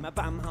farm. My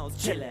bum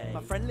house chilly.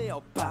 My friendly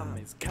old bum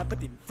is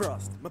covered in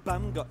frost. My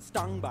bum got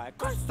stung by a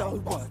gross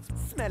old wasp.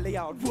 Smelly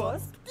old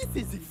wasp.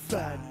 This isn't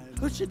fun.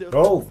 Push it up.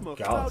 Oh,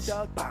 God.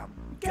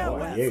 Go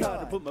outside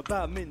and put my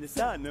bum in the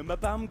sun, and my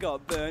bum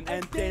got burned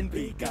and then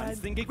begun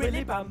singing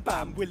willy bum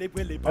bum, willy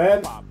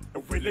bum bum,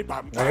 willy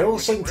bum bum. They all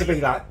seem to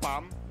be like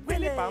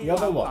the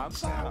other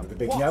ones now with the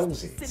big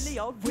noses.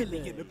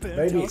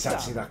 Maybe it's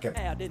actually like an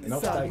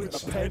update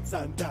or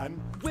something.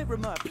 Where are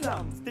my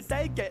plums? Did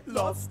they get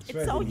lost?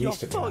 It's all your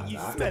fault, you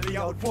smelly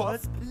old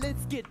wasp.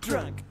 Let's get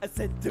drunk, I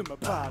said to my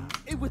bum.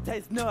 It would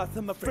taste nice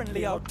on my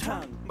friendly old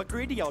tongue. My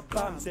greedy old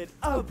bum said,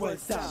 oh,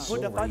 what's up?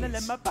 Put a funnel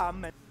in my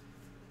bum and...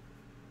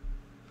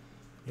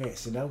 Yeah,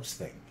 it's a nose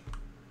thing.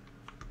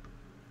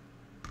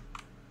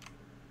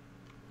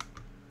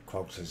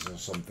 Quotas or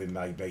something,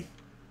 maybe.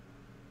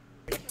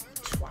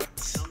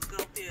 Twats.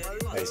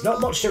 There's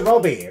not much to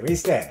rob here,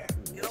 is there?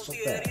 What's up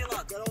there?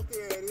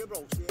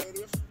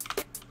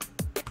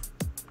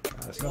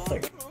 There's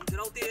nothing. Get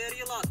out the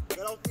area, lad.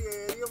 Get out the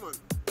area, man.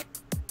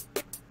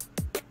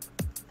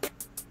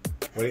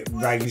 Will it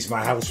raise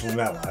my house will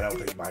melt? I don't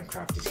think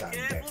Minecraft is that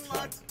in depth,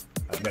 like.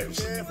 I've never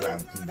seen the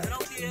ground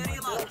melt in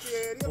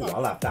Minecraft. Oh,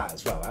 I'll have that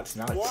as well. That's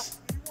nice.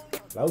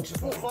 Loads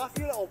of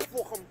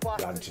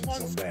lanterns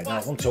on there. No,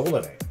 I want all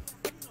of it.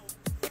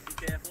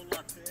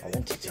 I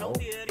want it all.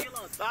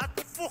 Lad,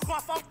 fuck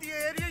off out the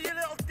area, you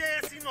little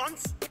dirty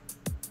nonce.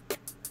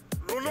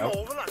 Run them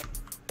over, lad.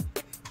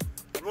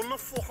 Run the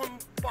fucking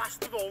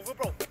bastard over,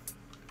 bro.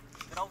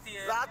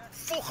 Lad,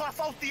 fuck off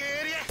out the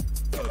area.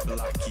 Purple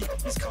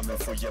he's coming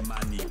for your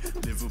money.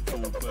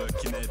 Liverpool,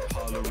 Birkenhead,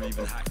 Hull or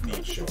even Hackney.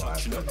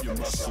 Touching up your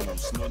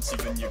muscles, not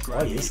even your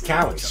granny. Oh, this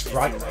cow is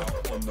sprightly.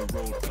 On the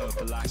road,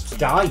 Purple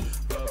die.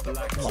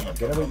 Come on, I'm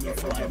gonna eat you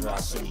for whatever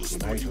happens. You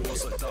may as well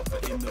just...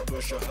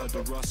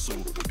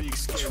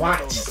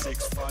 Twat!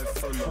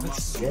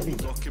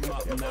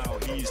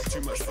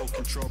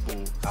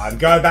 I'm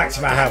going back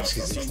to my house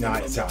because it's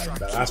night time,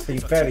 but that's been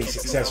fairly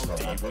successful.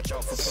 I've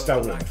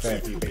stolen a fair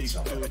few bits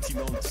of it.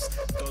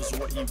 Does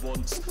what he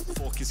wants.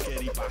 Fucking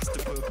scary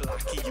bastard, Purple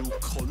you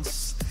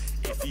cunts.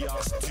 If he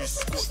asks to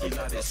squat you,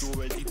 lad, it's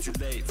already too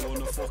late.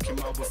 Run a fucking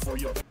mouth before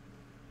you.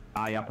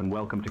 Ayup and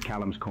welcome to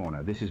Callum's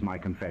Corner. This is my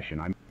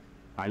confession.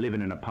 I live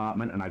in an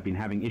apartment and I've been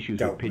having issues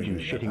with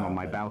pigeons shitting on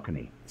my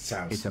balcony.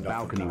 It's a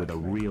balcony with a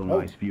real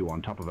nice view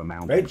on top of a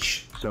mountain.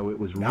 So it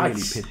was really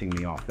pissing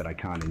me off that I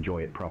can't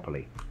enjoy it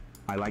properly.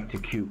 I like to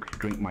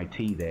drink my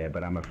tea there,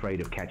 but I'm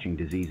afraid of catching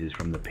diseases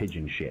from the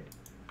pigeon shit.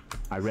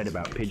 I read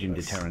about pigeon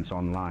deterrence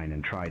online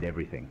and tried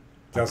everything.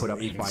 I put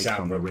up spikes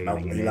on the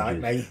railing and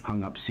edges,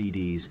 hung up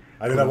CDs.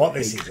 I don't know what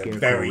this is, a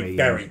very,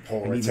 very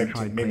poor attempt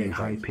at mimicry.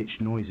 High-pitched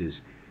noises.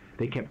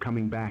 They kept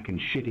coming back and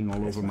shitting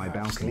all over my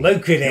balcony.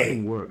 Look at it!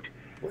 Nothing worked.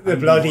 The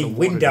bloody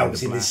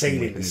windows in the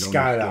ceiling, the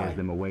skyline.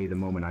 Them away the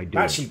moment I do.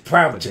 I'm actually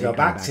proud to go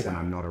back to that.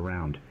 I'm not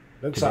around.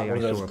 Looks like one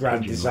of those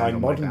grand design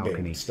modern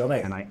buildings, doesn't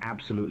it? And I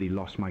absolutely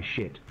lost my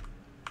shit.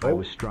 I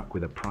was struck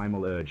with a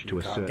primal urge to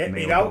assert get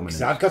male me out,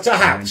 dominance. I've got a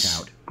house. I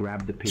went out,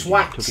 grabbed the pigeon,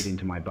 took it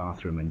into my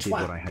bathroom and did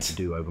what I had to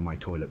do over my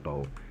toilet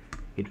bowl.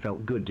 It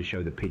felt good to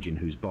show the pigeon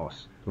who's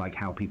boss, like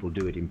how people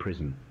do it in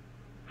prison.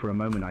 For a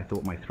moment I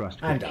thought my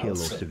thrust could kill or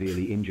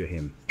severely injure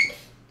him,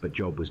 but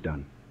job was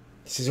done.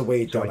 This is a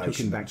weird so I took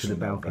him back to the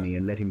balcony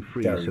and let him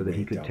free so that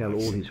he could tell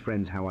all his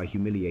friends how I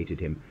humiliated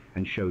him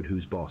and showed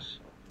who's boss.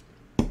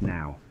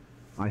 Now,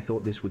 I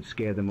thought this would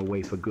scare them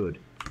away for good,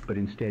 but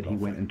instead he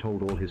went and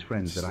told all his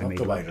friends that I made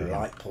love to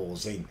him.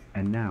 In.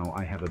 And now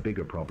I have a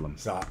bigger problem.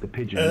 The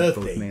pigeons, earthy,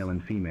 both male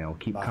and female,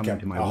 keep coming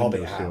to my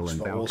windowsill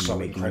and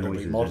balcony making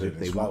noises as if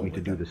they want me to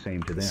do the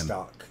same to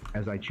them.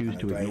 As I choose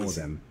to ignore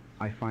them,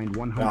 I find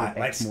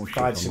 100x more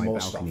shit on my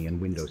balcony and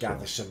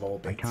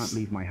windowsill. I can't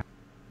leave my house.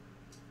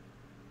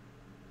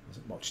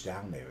 Wasn't much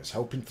down there. I was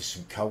hoping for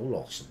some coal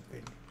or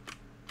something.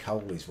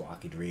 Coal is what I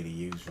could really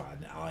use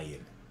right now.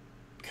 Iron.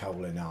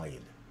 Coal and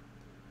iron.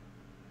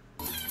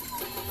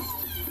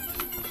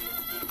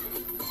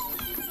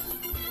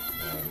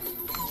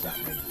 What does that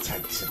mean?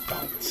 Takes a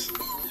bite.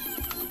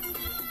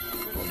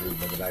 Wondering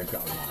whether they've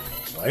got a lion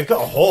or something. They've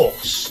got a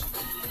horse.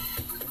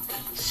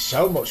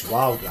 So much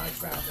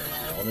wildlife around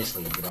there.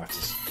 Honestly, I'm going to have to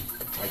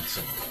take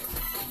some of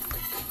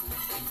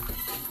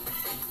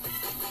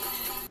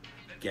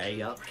it.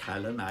 Gay up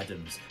Callum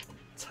Adams.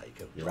 Take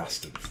a You're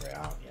asking for it,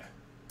 aren't you?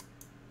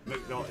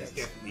 McNaught is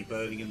definitely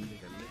Birmingham.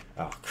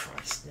 Oh,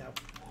 Christ, no.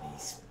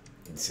 He's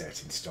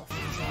inserting stuff in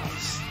his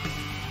ass.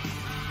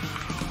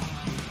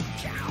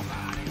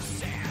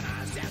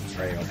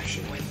 Very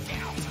option.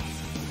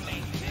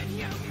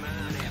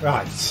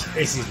 Right,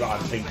 this is what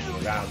I'm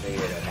thinking. Around here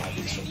there might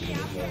be something a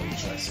bit more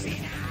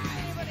interesting.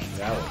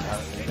 No,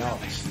 apparently not.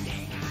 I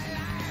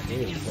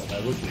really thought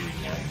there would be.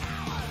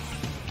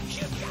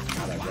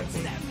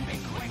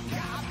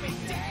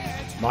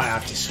 Might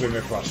have to swim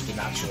across the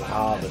natural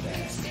harbour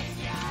there.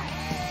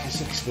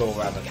 Just explore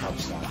around the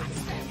coastline a bit.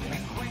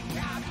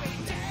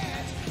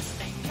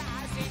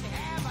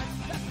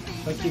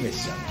 Thank you, Miss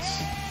Sense.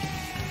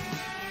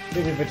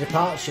 Bit of a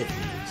departure for you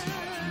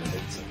tonight from the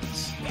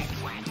meetings.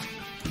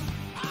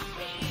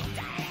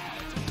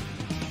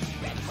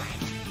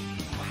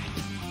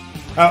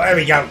 Oh, there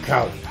we go,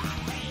 Cole.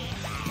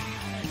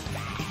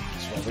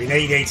 That's what we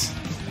needed.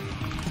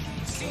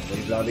 That's what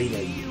we bloody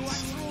needed.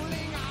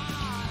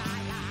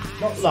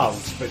 Not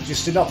loads, but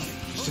just enough.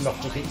 Just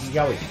enough to keep you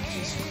going, which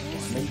is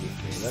what I needed,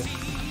 really.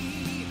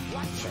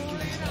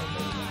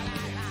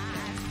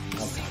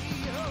 Okay.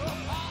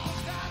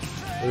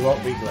 We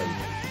won't be greedy.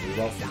 We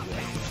won't be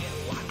greedy.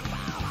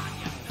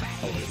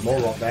 Oh, there's more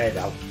up there,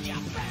 though.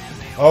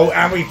 Oh,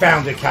 and we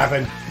found a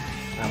cabin.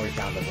 And we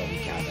found a bloody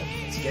cabin.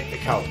 Let's get the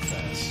coal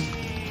first.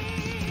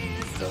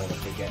 Don't want to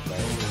forget where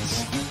it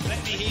is.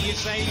 Let me hear you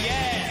say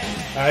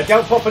yeah.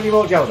 Don't pop any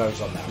more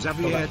dildos on that.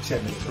 Xavier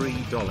tipped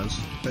 $3.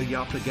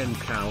 Ayup again,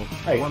 Cal.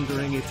 Hey.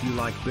 Wondering if you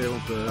like Bill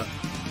Burr.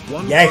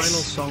 One Yes.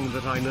 final song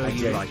that I know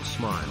you like,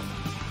 Smile.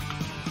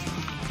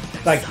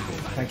 Thank you.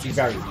 Thank you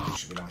very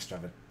much. It'd be nice to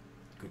have a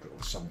good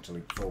little song to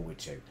look forward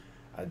to.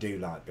 I do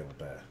like Bill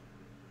Burr.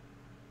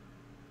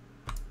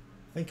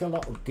 I think a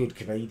lot of good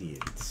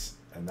comedians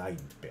are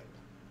named Bill.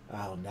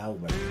 Oh no,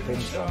 mate.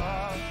 Things wrong.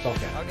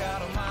 Okay. I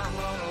got a mind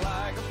running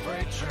like a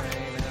freight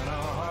train in a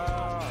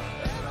heart,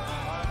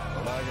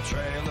 like a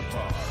trailer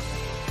park.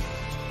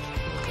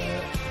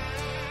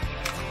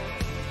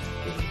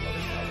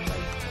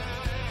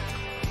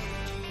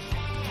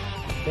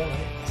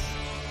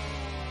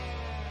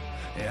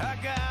 Yeah, I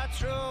got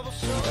trouble.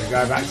 So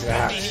go back to the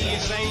house. A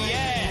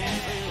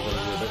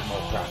bit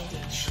more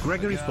practice.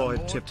 Gregory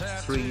Floyd tipped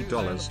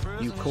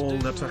 $3. You call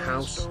that a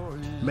house?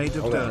 Made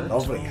of Oh, dirt?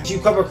 lovely. As you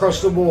come across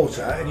the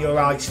water and your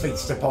eyes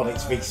feast upon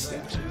its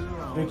vista,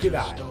 look at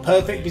that.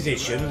 Perfect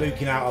position,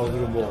 looking out over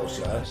the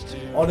water.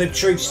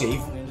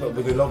 Unobtrusive, but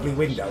with the lovely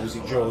windows,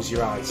 it draws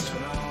your eyes to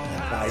it.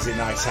 That is a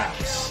nice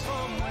house.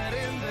 That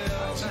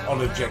is an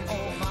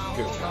unobjectively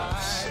good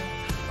house.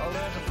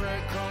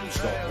 It's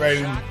got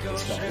room,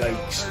 it's got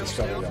lakes, it's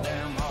got it all.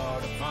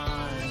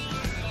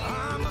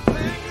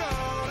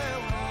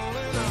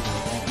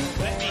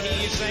 Let me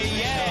hear you say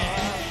yeah.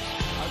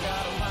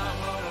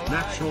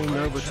 Natural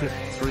Nova tipped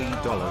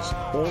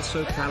 $3.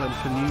 Also, Callum,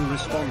 can you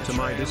respond to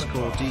my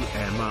Discord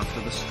DM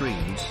after the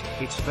streams?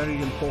 It's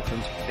very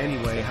important.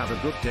 Anyway, have a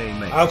good day,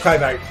 mate. Okay,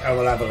 mate. I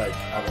will have a look.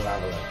 I will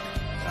have a look.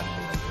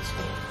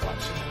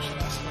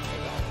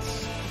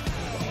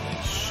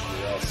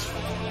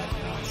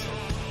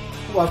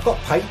 Oh, I've got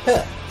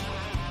paper.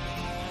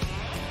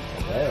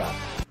 Where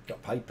I've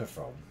got paper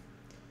from.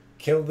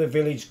 Kill the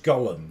village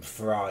golem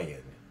for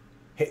iron.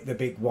 Hit the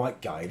big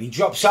white guy and he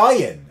drops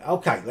iron.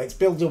 Okay, let's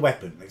build a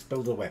weapon. Let's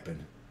build a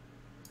weapon.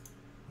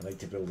 I need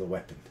to build a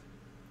weapon.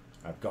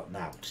 I've got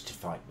Nout to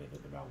fight with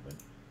at the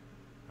moment.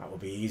 That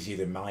would be easier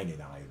than mining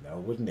iron though,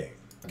 wouldn't it?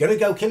 I'm gonna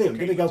go kill him. I'm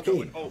gonna go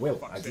kill him. I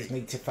will. I just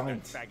need to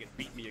find. Faggot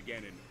beat me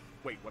again and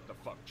wait, what the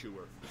fuck,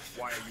 chewer?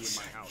 Why are you in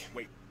my house?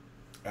 Wait.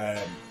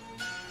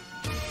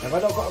 Have I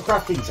not got a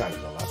crafting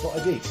table? That's what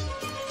I did.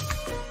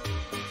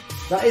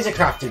 That is a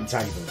crafting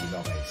table, you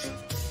know it.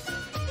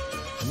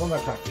 I'm on my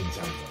crafting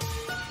table.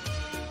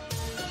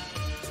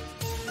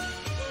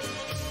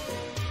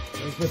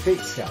 Where's my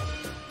bits go?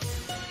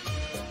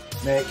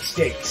 Make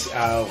sticks.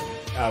 Oh,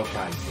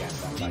 okay. Yeah,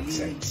 that makes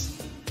sense.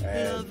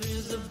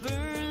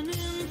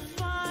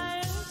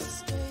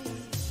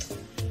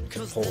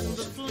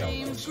 Pause.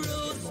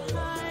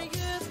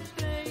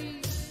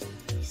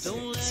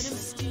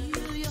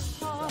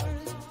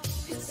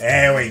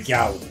 There we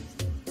go.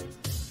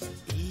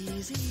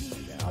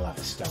 I'll have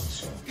a stone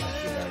sword,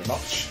 thank you very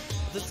much.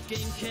 And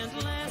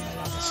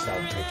I'll have a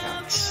stone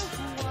pickaxe.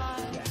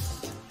 Yeah.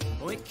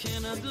 We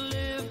cannot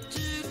live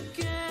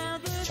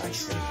together.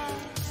 Chase them.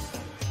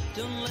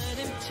 Don't let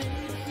him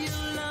take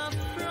your love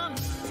from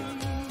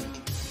you.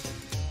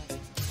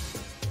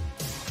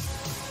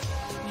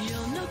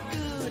 You're no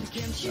good,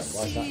 can't you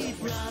see,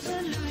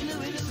 brother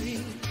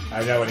Louie.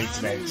 I know I need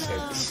to make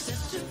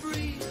mistakes.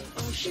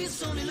 Oh,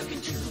 she's only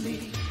looking to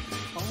me.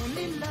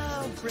 Only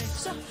love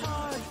breaks a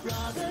heart,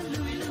 brother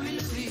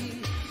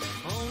Louie.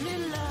 Only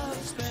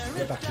love's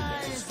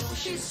paradise. Oh,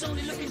 she's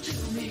only looking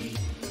to me.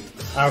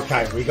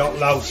 Okay, we got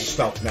loads of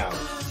stuff now.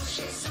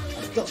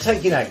 It's not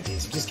taking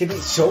ages, I'm just getting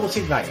it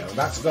sorted, mate. I'm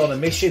about to go on a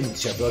mission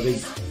to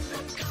bloody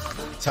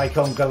take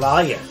on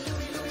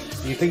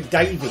Goliath. You think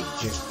David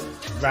just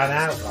ran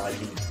out like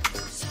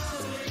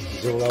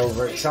he's all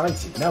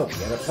overexcited? No,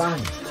 he had a plan.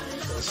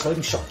 Put a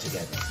slingshot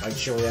together, make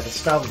sure he had a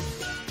stone.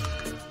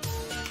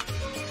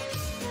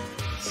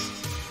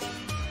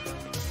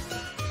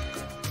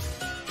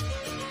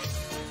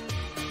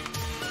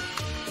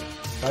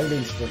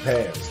 Failing to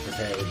prepare is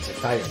preparing to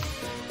fail,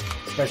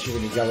 especially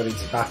when you're going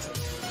into battle.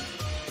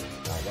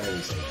 Right, where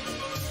is he?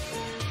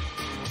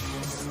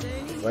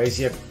 Where's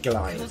your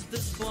Goliath?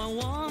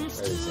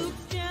 Where is he?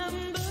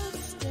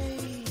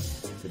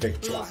 The big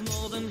twat.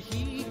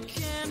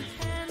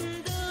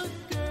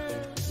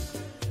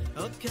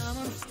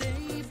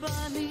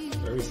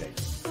 Where is he?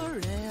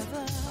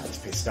 Oh, he's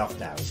pissed off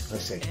now, he's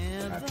pussy.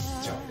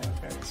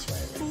 Very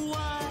swearing.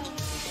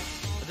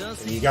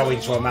 When you go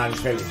into a man's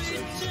village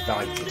and he's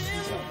invited and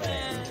he's not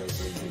there, it does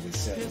leave you with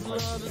certain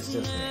questions,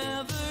 doesn't it?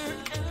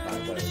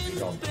 Like, where have you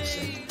gone,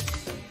 pussy?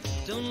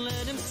 Don't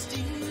let him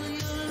steal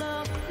your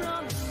love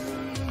from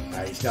you. No,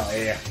 he's not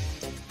here.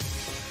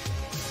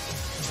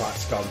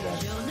 Twat's gone then.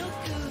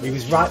 He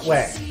was right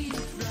where?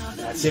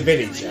 That's a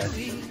villager.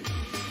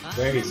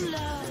 Where is he?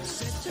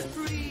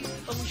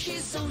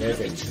 They're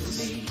villagers.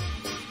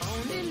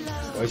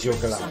 Where's your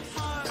Goliath?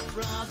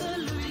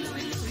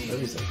 Where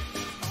is he?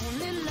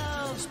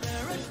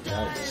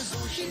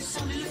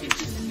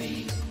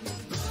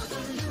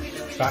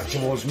 Back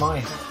towards my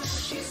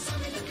house.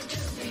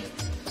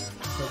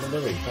 Brother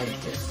Louie, thank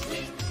you.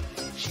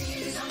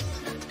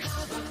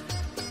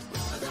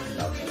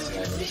 No, that's the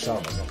name of the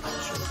song, I'm not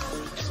quite sure.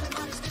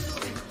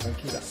 Thank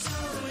you, that.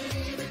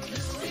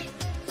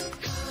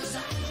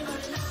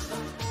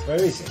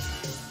 Where is he?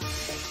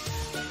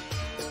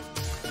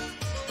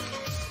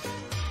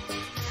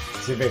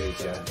 It's a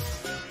villager.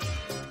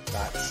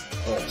 That's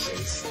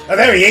horses. Oh,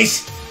 there he is!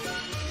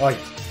 Oi,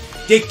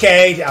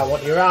 dickhead, I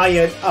want your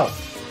iron. Oh.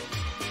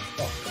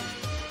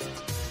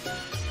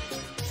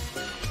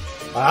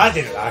 Well, that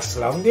didn't last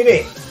long, did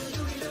it?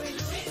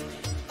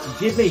 You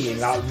did me in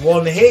like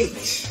one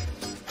hit.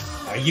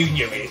 Oh, you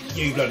knew it.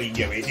 You bloody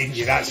knew it, didn't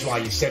you? That's why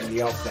you sent me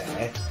up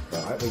there.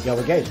 Right, we go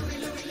again.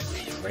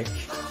 Prick.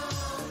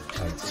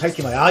 I'm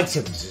taking my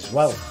items as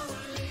well.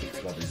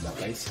 Bloody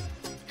lovelies.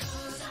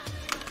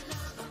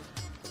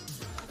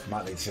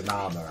 Might need some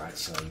armour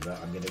actually, but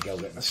I'm going to go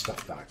get my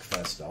stuff back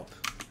first up.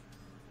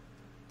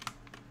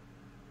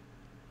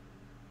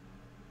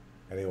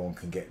 Anyone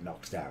can get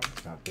knocked down,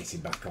 it's about getting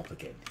back up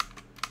again.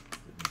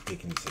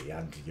 Dignity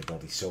and your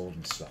bloody sword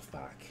and stuff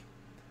back.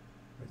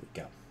 Where'd it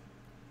go?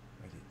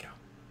 Where'd it go?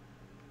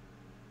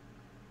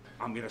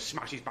 I'm going to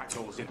smash his back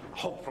doors in.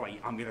 Hopefully,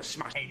 I'm going to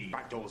smash his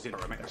back doors in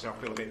or make myself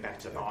feel a bit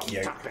better. But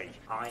I'm happy.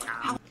 I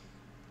am.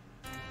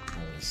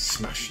 He's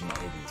smashing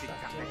Eddie's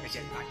back doors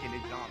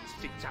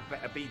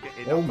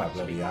in. All my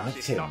bloody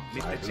items. I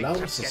have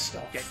loads of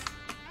stuff. Get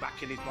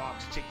back in his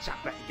box. Tic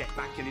tac, better get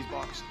back in his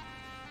box.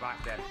 Right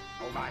then,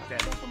 all right then.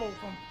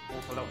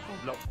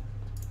 Look.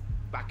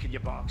 Back in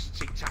your box.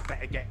 Tic tac,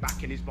 better get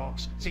back in his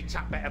box. Tic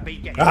tac, better be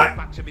getting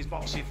back to his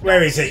box.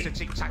 Where is he?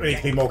 We need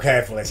to be more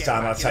careful this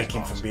time. I'll take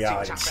him from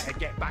behind. Tic tac, better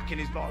get back in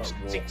his box.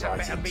 Tic tac,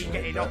 better be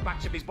getting back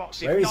to his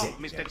box. Where is he?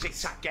 Mr. Tic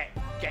tac, get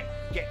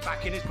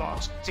back in his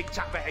box. Tic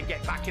tac, better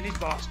get back in his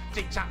box.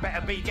 Tic tac,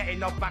 better be getting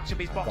back to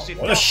his box.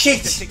 What a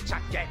shit! Tic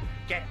tac,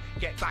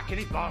 get back in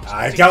his box.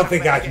 I don't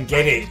think I can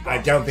get it. I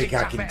don't think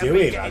I can do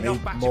it. I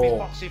need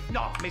more.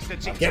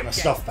 I'll get my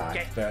stuff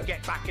back, but I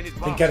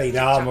think I need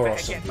armour or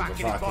something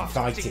before I can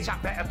fight him. He is a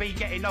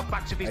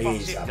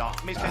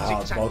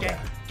hard bugger.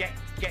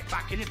 Get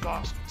back in his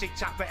box. Tic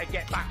Tac better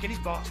get back in his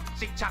box.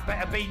 Tic Tac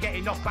better be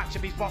getting off back to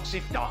his box.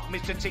 If not,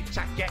 Mr. Tic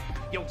Tac,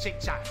 yo Tic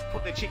Tac,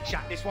 put the chit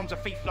chat. This one's a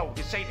thief flow.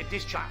 This ain't a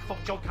diss track.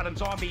 Fuck Joe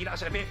Callum's army.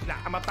 That's a bit flat.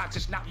 I'm about to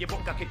snap your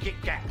book like a Kit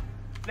Kat.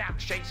 Snap,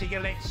 shake to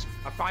your lips.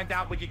 I find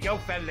out where your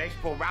girlfriend lives.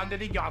 Pull round in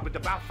the yard with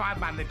about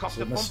 5 man. Then cost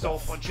the front door,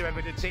 punch you over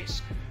the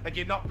tits. And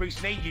you're not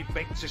Bruce Lee, you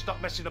bitch. So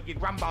stop messing up your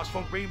grandma's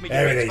front room with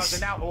your ex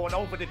buzzing out all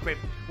over the crib.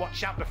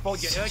 Watch out before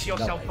you hurt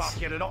yourself up.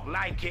 You'll not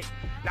like it.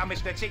 Now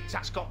Mr. Tic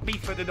Tac's got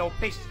beef with an old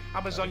piss. I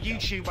was on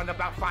YouTube one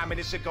about 5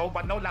 minutes ago,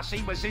 but no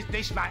lassie was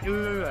this man.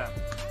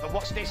 And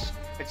what's this?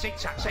 The Tic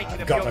Tac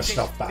taking a pure diss.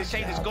 This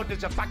ain't as good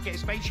as a packet of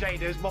Space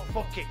Raiders, but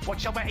fuck it.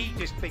 Watch how I eat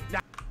this big now.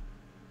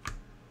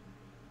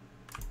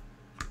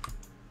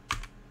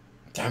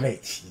 Damn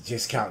it, you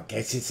just can't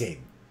get it in.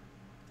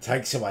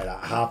 Takes away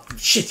that half.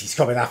 Shit, he's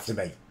coming after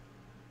me.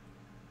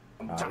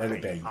 Right, let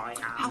it be.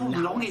 How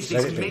long is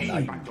this mate?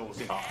 No.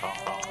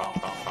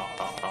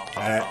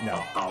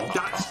 Oh,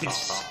 that's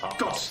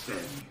disgusting.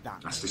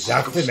 That's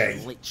Exactly disgusting.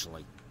 me.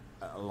 Literally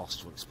at a loss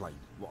to explain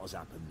what has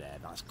happened there.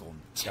 That's gone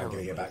I'm terrible.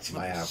 going to get back to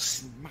my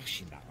house.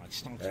 Smashing that, like,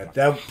 started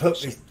Don't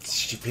put this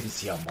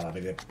stupidity on while I'm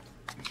in a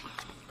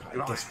quite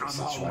Right, desperate I'm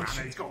home, man, and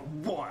situation. it's got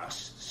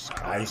worse. So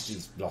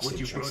He's lost would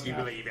you interest bloody now.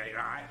 believe it,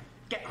 right?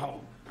 Get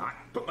home, right?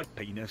 Put my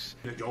penis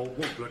in the door,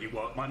 won't bloody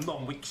work. My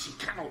mum, she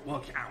cannot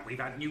work it out. We've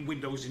had new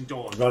windows and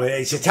doors. Well,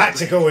 it's a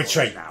tactical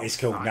retreat. It's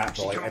called that,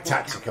 boy. A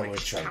tactical retreat.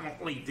 She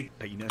cannot leave the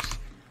penis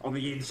on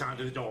the inside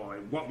of the door.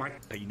 And what my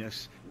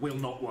penis will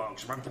not work.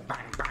 So I have to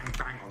bang, bang,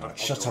 bang on the Right,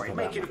 shut door. up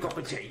Make about it a that. cup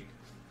of tea.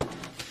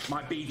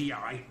 My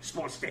BDI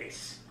spots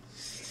this.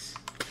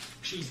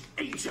 She's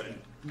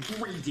eaten.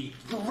 Greedy.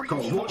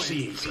 God, what's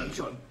she eaten?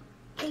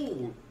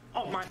 All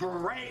of my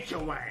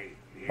breakaway.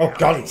 Oh,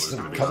 God, it's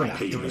coming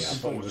after me. I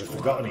thought you would have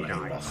forgotten it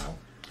by now.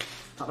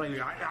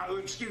 Her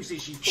excuse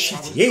is she thought Shit,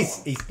 I was he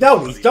is.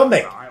 gone. He's done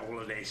it. Right, all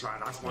of this, right,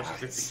 that's why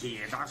she's left the key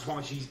in. That's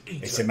why she's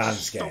eaten. It's a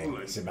man's game.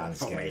 stolen It's a man's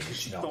from me, game. 'cause It's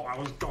she not. thought I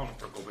was gone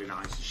for a couple of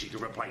nights and she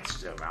could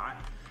replace her, right?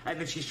 And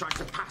then she's trying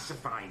to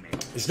pacify me.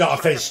 It's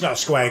not a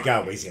square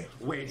go, is it?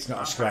 It's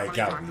not a square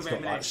go. He's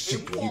got like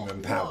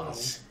superhuman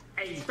powers.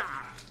 Is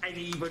that an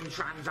even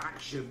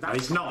transaction?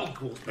 It's not.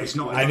 Equal. It's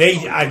not. I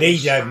need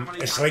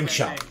a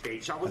slingshot. I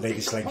need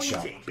a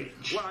slingshot. When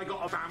I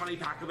got a family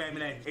pack of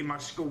M&M's in my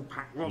school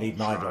pack lunch, Need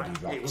my right,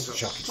 bloody it was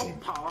rocks a to chuck it in.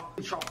 subpar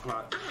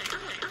chocolate.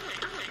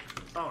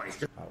 Oh, it's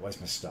Right,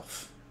 where's my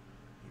stuff?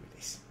 Here it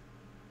is.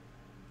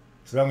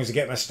 As long as I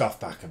get my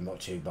stuff back, I'm not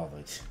too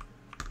bothered.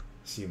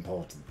 It's the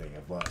important thing.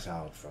 I've worked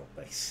hard for all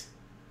this.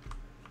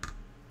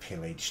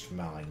 Pillaged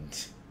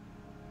mind.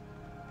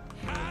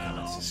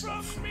 Lots of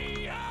stuff.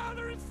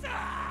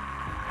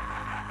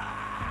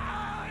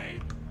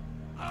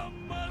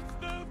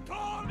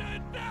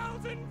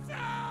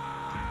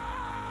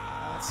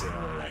 That's it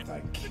all, I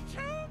think.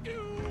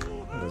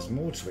 Oh, there's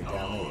more to it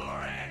down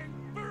here.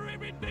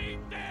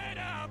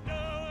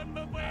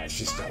 It's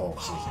just a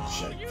horse, isn't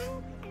shape.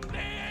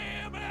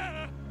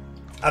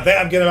 I think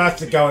I'm going to have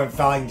to go and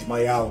find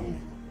my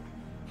own.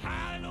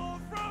 I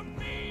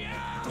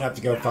have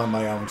to go find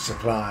my own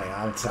supply,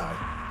 aren't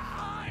I?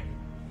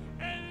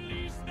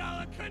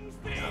 Oh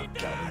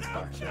God, he's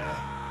back there.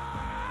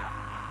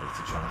 I need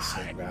to try and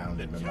sneak round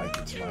him and make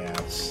it to my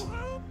house.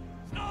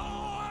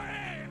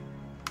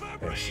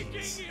 There she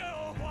is.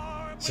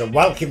 It's a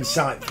welcome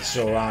sight for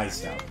sore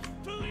eyes, though.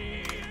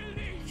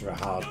 After a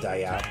hard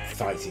day out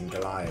fighting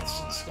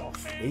Goliaths and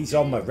stuff. He's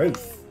on my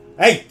roof.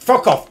 Hey,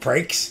 fuck off,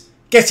 pricks!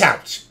 Get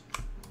out!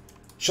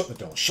 Shut the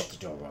door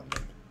on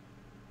them.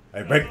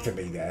 They went for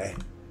me there.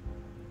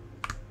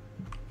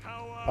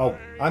 Oh,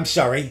 I'm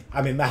sorry.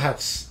 I'm in my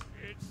house.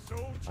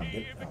 I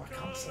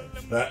can't sleep,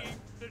 but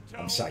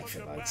I'm safe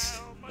at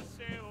least.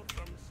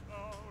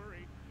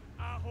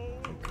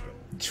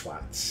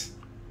 Twats.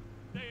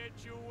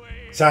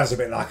 Sounds a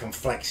bit like I'm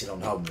flexing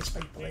on homeless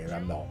people here.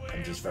 I'm not.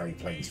 I'm just very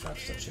pleased to have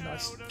such a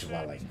nice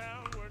dwelling.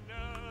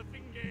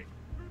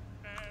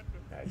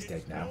 Yeah, he's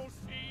dead now.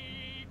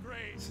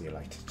 See you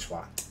later,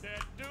 twat.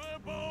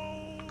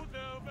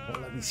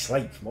 Won't let me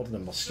sleep. One of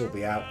them must still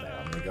be out there.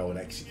 I'm going to go and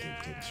execute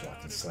him so I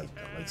can sleep.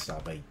 At least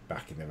I'll be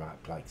back in the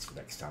right place for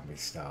next time we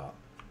start.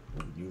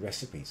 Ooh, new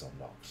recipes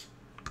unlocked.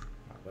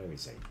 Right, where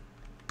is he?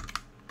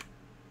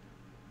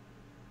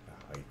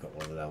 Oh, you've got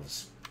one of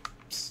those.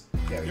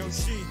 There he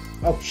is.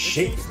 Oh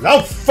shit!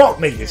 Oh fuck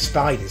me! The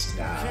spiders.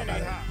 Nah,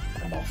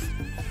 I'm off.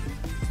 Nah,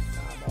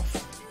 I'm off.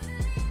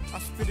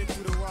 Don't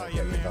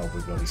get involved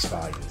with bloody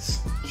spiders.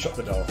 Shut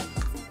the door.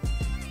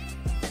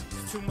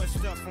 Too much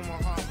stuff on my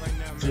heart right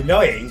now, It's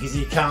annoying because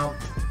you can't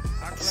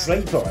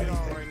sleep or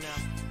anything.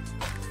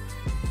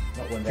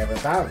 Not when they're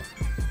about.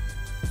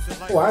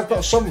 Oh, I've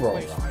got some raw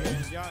iron.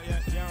 Y'all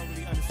don't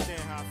really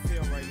understand how I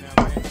feel right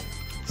now, man.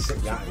 Stick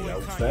that in the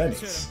old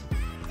furnace.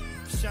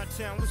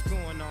 Shot-town, what's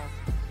going on?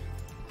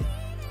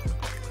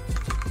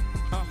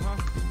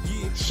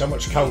 So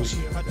much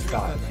cozier with the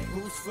fire.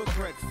 Who's for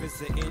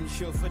breakfast and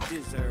intro for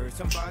dessert?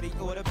 Somebody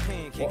order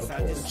pancakes, I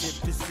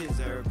just dip the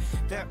scissor.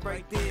 That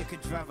right there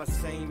could drive a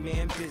same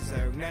man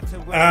berserk.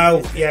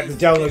 Oh, yeah, the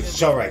donuts,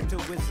 sorry.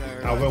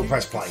 I will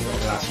press play on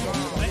the last one.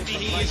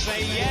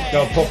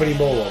 Don't pop any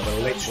more on, we're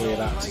literally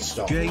about to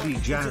stop.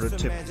 JD Jarrett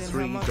tipped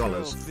 $3.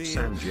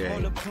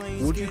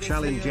 Sanjay. Would you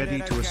challenge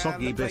Eddie to a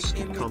soggy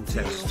biscuit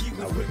contest?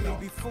 I would not.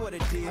 I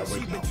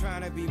would not.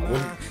 I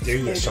wouldn't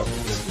do the soggy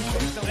biscuit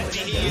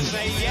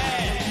contest.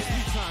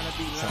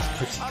 Sounds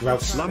pretty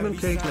gross. Lum and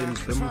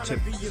Caitlin's bim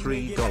tipped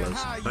 $3.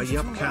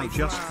 Ayup cow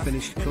just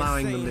finished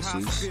ploughing the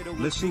missus.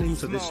 Listening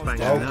to this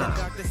banger now.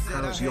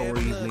 How's your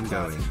evening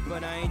going?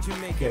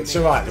 Yeah, it's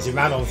alright, there's a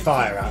man on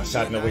fire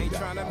outside my window.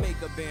 I don't want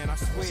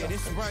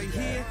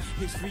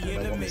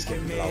this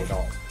getting blown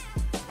up.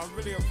 I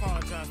really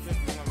apologize to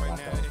everyone right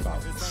now.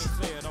 It's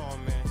unclear at all,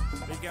 man.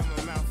 They got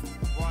my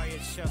mouth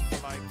wired shut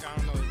for like, I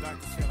don't know, the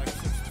doctor said like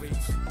 6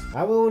 weeks.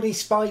 How are all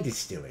these spiders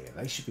still here?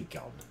 They should be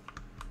gone.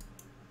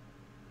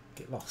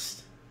 Get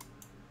lost.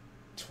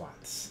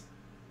 twats.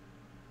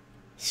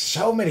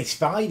 So many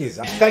spiders.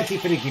 Thank you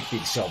for the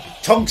gifted sub.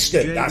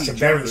 Tungsten, that's a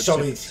very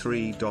solid,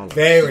 $3.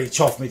 very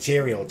tough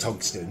material,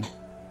 tungsten.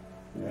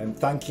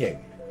 Thank you.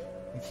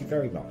 Thank you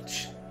very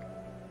much.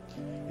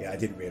 Yeah, I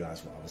didn't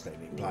realise what I was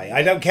letting it play.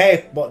 I don't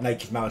care what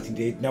Naked Martin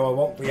did. No, I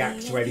won't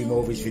react to any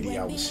more of his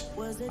videos.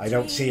 I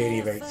don't see any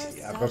of it.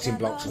 I've got him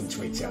blocked on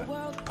Twitter.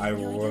 I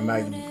will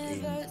remain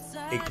in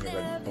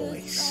ignorant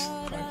bliss.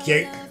 Thank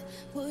you.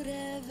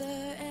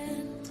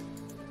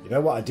 You know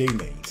what I do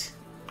need?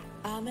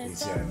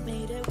 Is I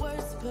need a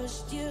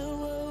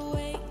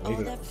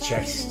little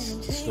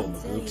chest to store my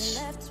goods.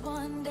 I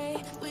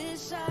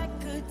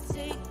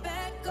think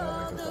I've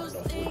got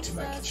enough wood to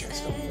make a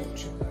chest,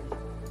 unfortunately.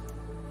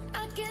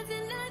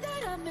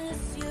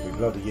 It'd be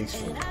bloody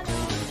useful.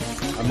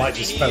 I might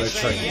just spell a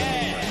tree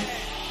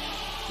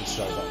just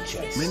so I got a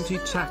chest. Minty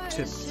Tack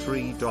tip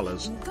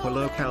 $3.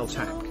 Hello Cal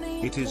Tack.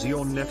 It is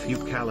your nephew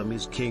Callum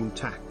is King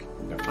Tack.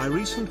 I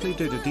recently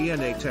did a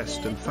DNA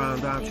test and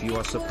found out you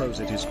are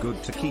supposed it is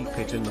good to keep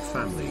it in the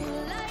family.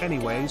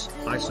 Anyways,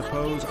 I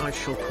suppose I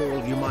shall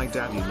call you my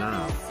daddy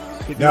now.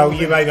 No,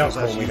 you may not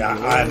call me that.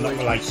 I am not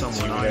related to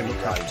someone I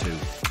look up to.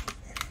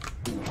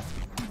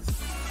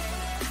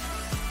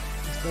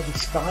 There's bloody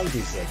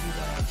spiders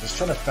everywhere. I'm just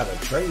trying to fell a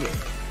tree in.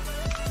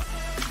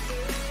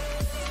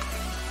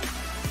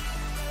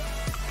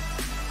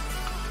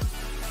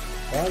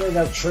 Why are there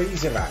no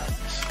trees around?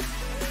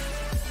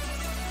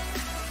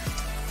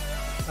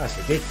 That's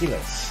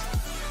ridiculous.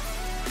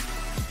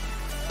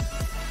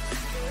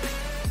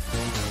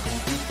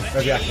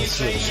 Maybe I can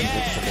steal some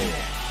wood from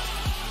here.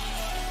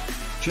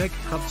 Jake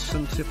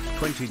Hudson tipped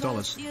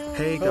 $20.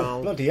 Hey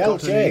girl, bloody hell,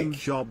 got a new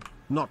job,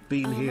 not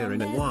been here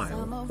in a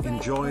while.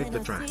 Enjoyed the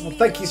track. Well,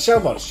 thank you so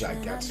much,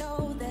 Jake. That's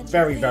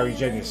very, very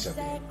generous of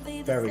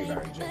you. Very,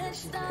 very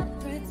generous of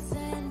you.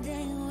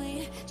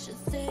 It's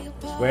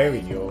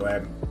wearing your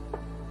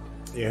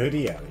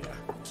hoodie earlier.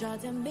 I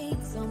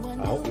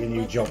hope your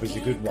new job is a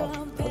good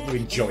one. I hope you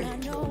enjoy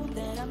it.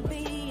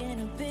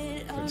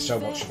 It's been so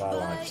much of our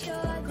lives. I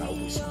hope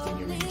it's something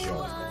you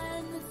enjoy.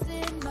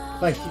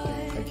 Thank you.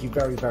 Thank you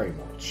very, very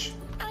much.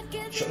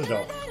 Shut the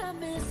door.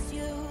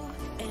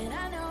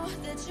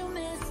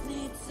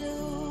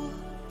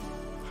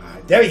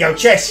 There we go,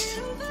 chest.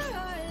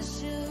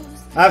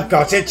 I've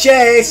got a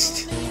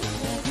chest.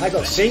 I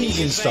got seeds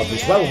and stuff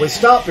as well. We'll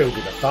start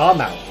building a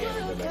farm out here.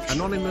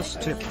 Anonymous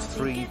tipped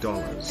 $3.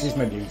 This is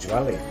my new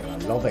dwelling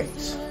and I love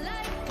it.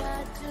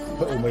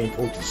 Put all my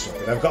important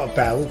stuff in. I've got a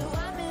bell. I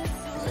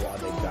don't know what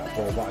I need that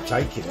for, but I'm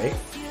taking it.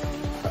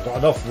 I've got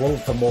enough wool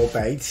for more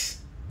beds.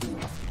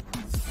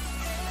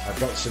 I've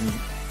got some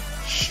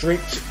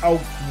stripped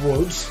oak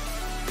wood.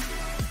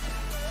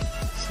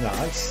 It's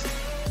nice.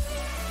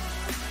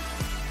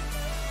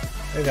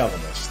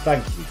 Anonymous,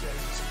 thank you,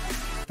 dude.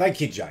 Thank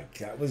you, Jake.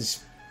 That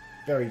was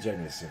very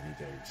generous of you,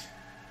 dude.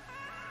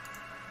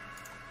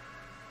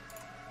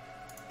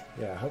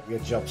 Yeah, I hope your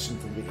job's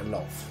something you can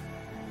love.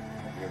 I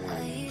hope you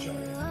really enjoy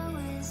it.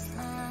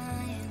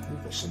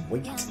 We've got some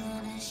wheat.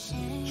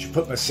 Should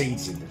put my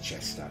seeds in the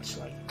chest,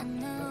 actually. But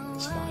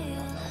it's fine.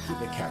 I'll keep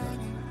the carrot.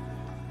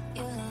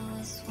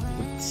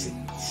 Wheat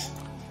seeds.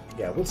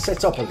 Yeah, we'll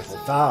set up a little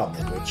farm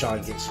and we'll try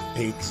and get some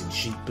pigs and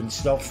sheep and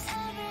stuff.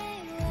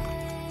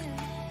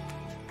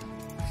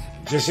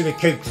 Just in a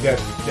coop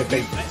the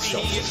beef and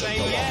stuff doesn't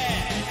go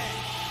on.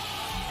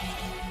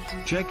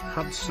 Jake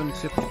Hudson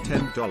tipped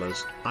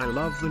 $10. I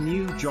love the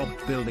new job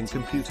building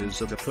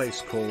computers at a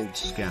place called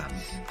Scan.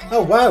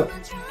 Oh wow!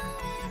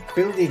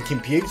 Building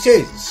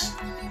computers?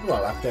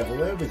 Well, I'll have to have a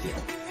word with you.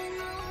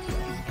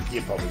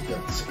 You probably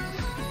built some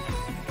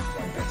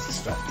way better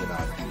stuff than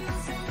I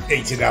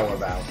need to know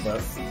about,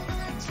 but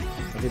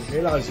I didn't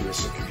realise you were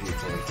some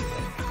computer engineer.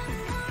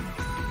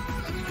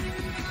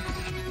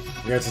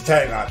 You're going to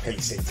take that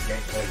PC to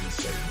get cleaned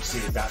soon, see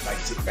if that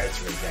makes it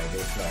better again.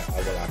 If not, I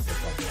will have to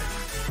problem.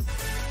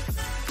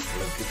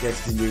 Look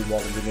against the new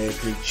one in the near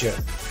future.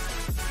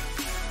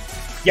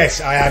 Yes,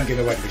 I am going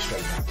to end the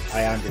stream now.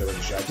 I am going to end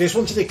the stream. I just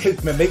wanted to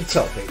cook my meat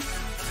up. It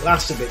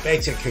lasts a bit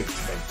better cooked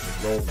meat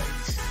than raw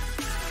meat.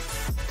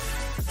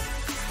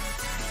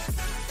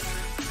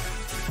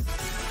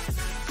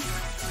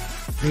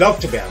 Love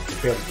to be able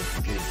to build a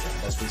computer.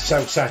 It must be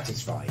so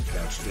satisfying to be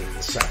able to do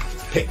the same.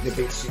 Just pick the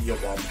bits that you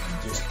want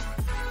and just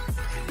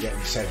get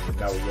them sent and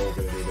know you're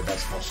going to do the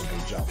best possible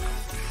job.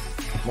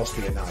 It must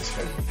be a nice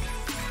feeling.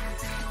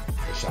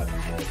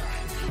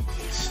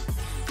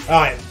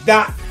 Alright,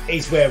 that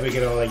is where we're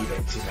going to leave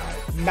it tonight.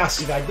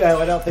 Massive. No,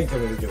 I don't think I'm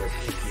going to do a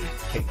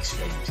kick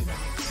stream tonight.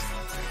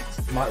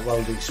 Might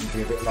well do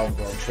something a bit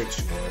longer on Twitch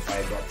tomorrow if I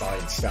end up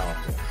buying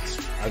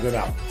Starports. I don't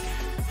know.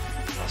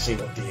 I'll see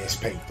what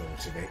DSP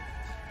thought of it.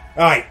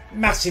 Alright,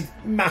 massive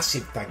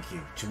thank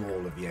you to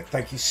all of you.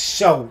 Thank you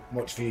so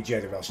much for your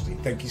generosity.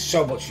 Thank you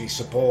so much for your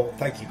support.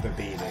 Thank you for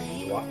being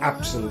here. You are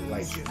absolute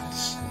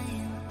legends.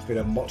 It's been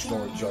a much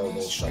more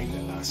enjoyable stream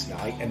than last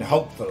night, and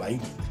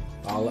hopefully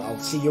I'll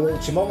see you all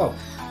tomorrow.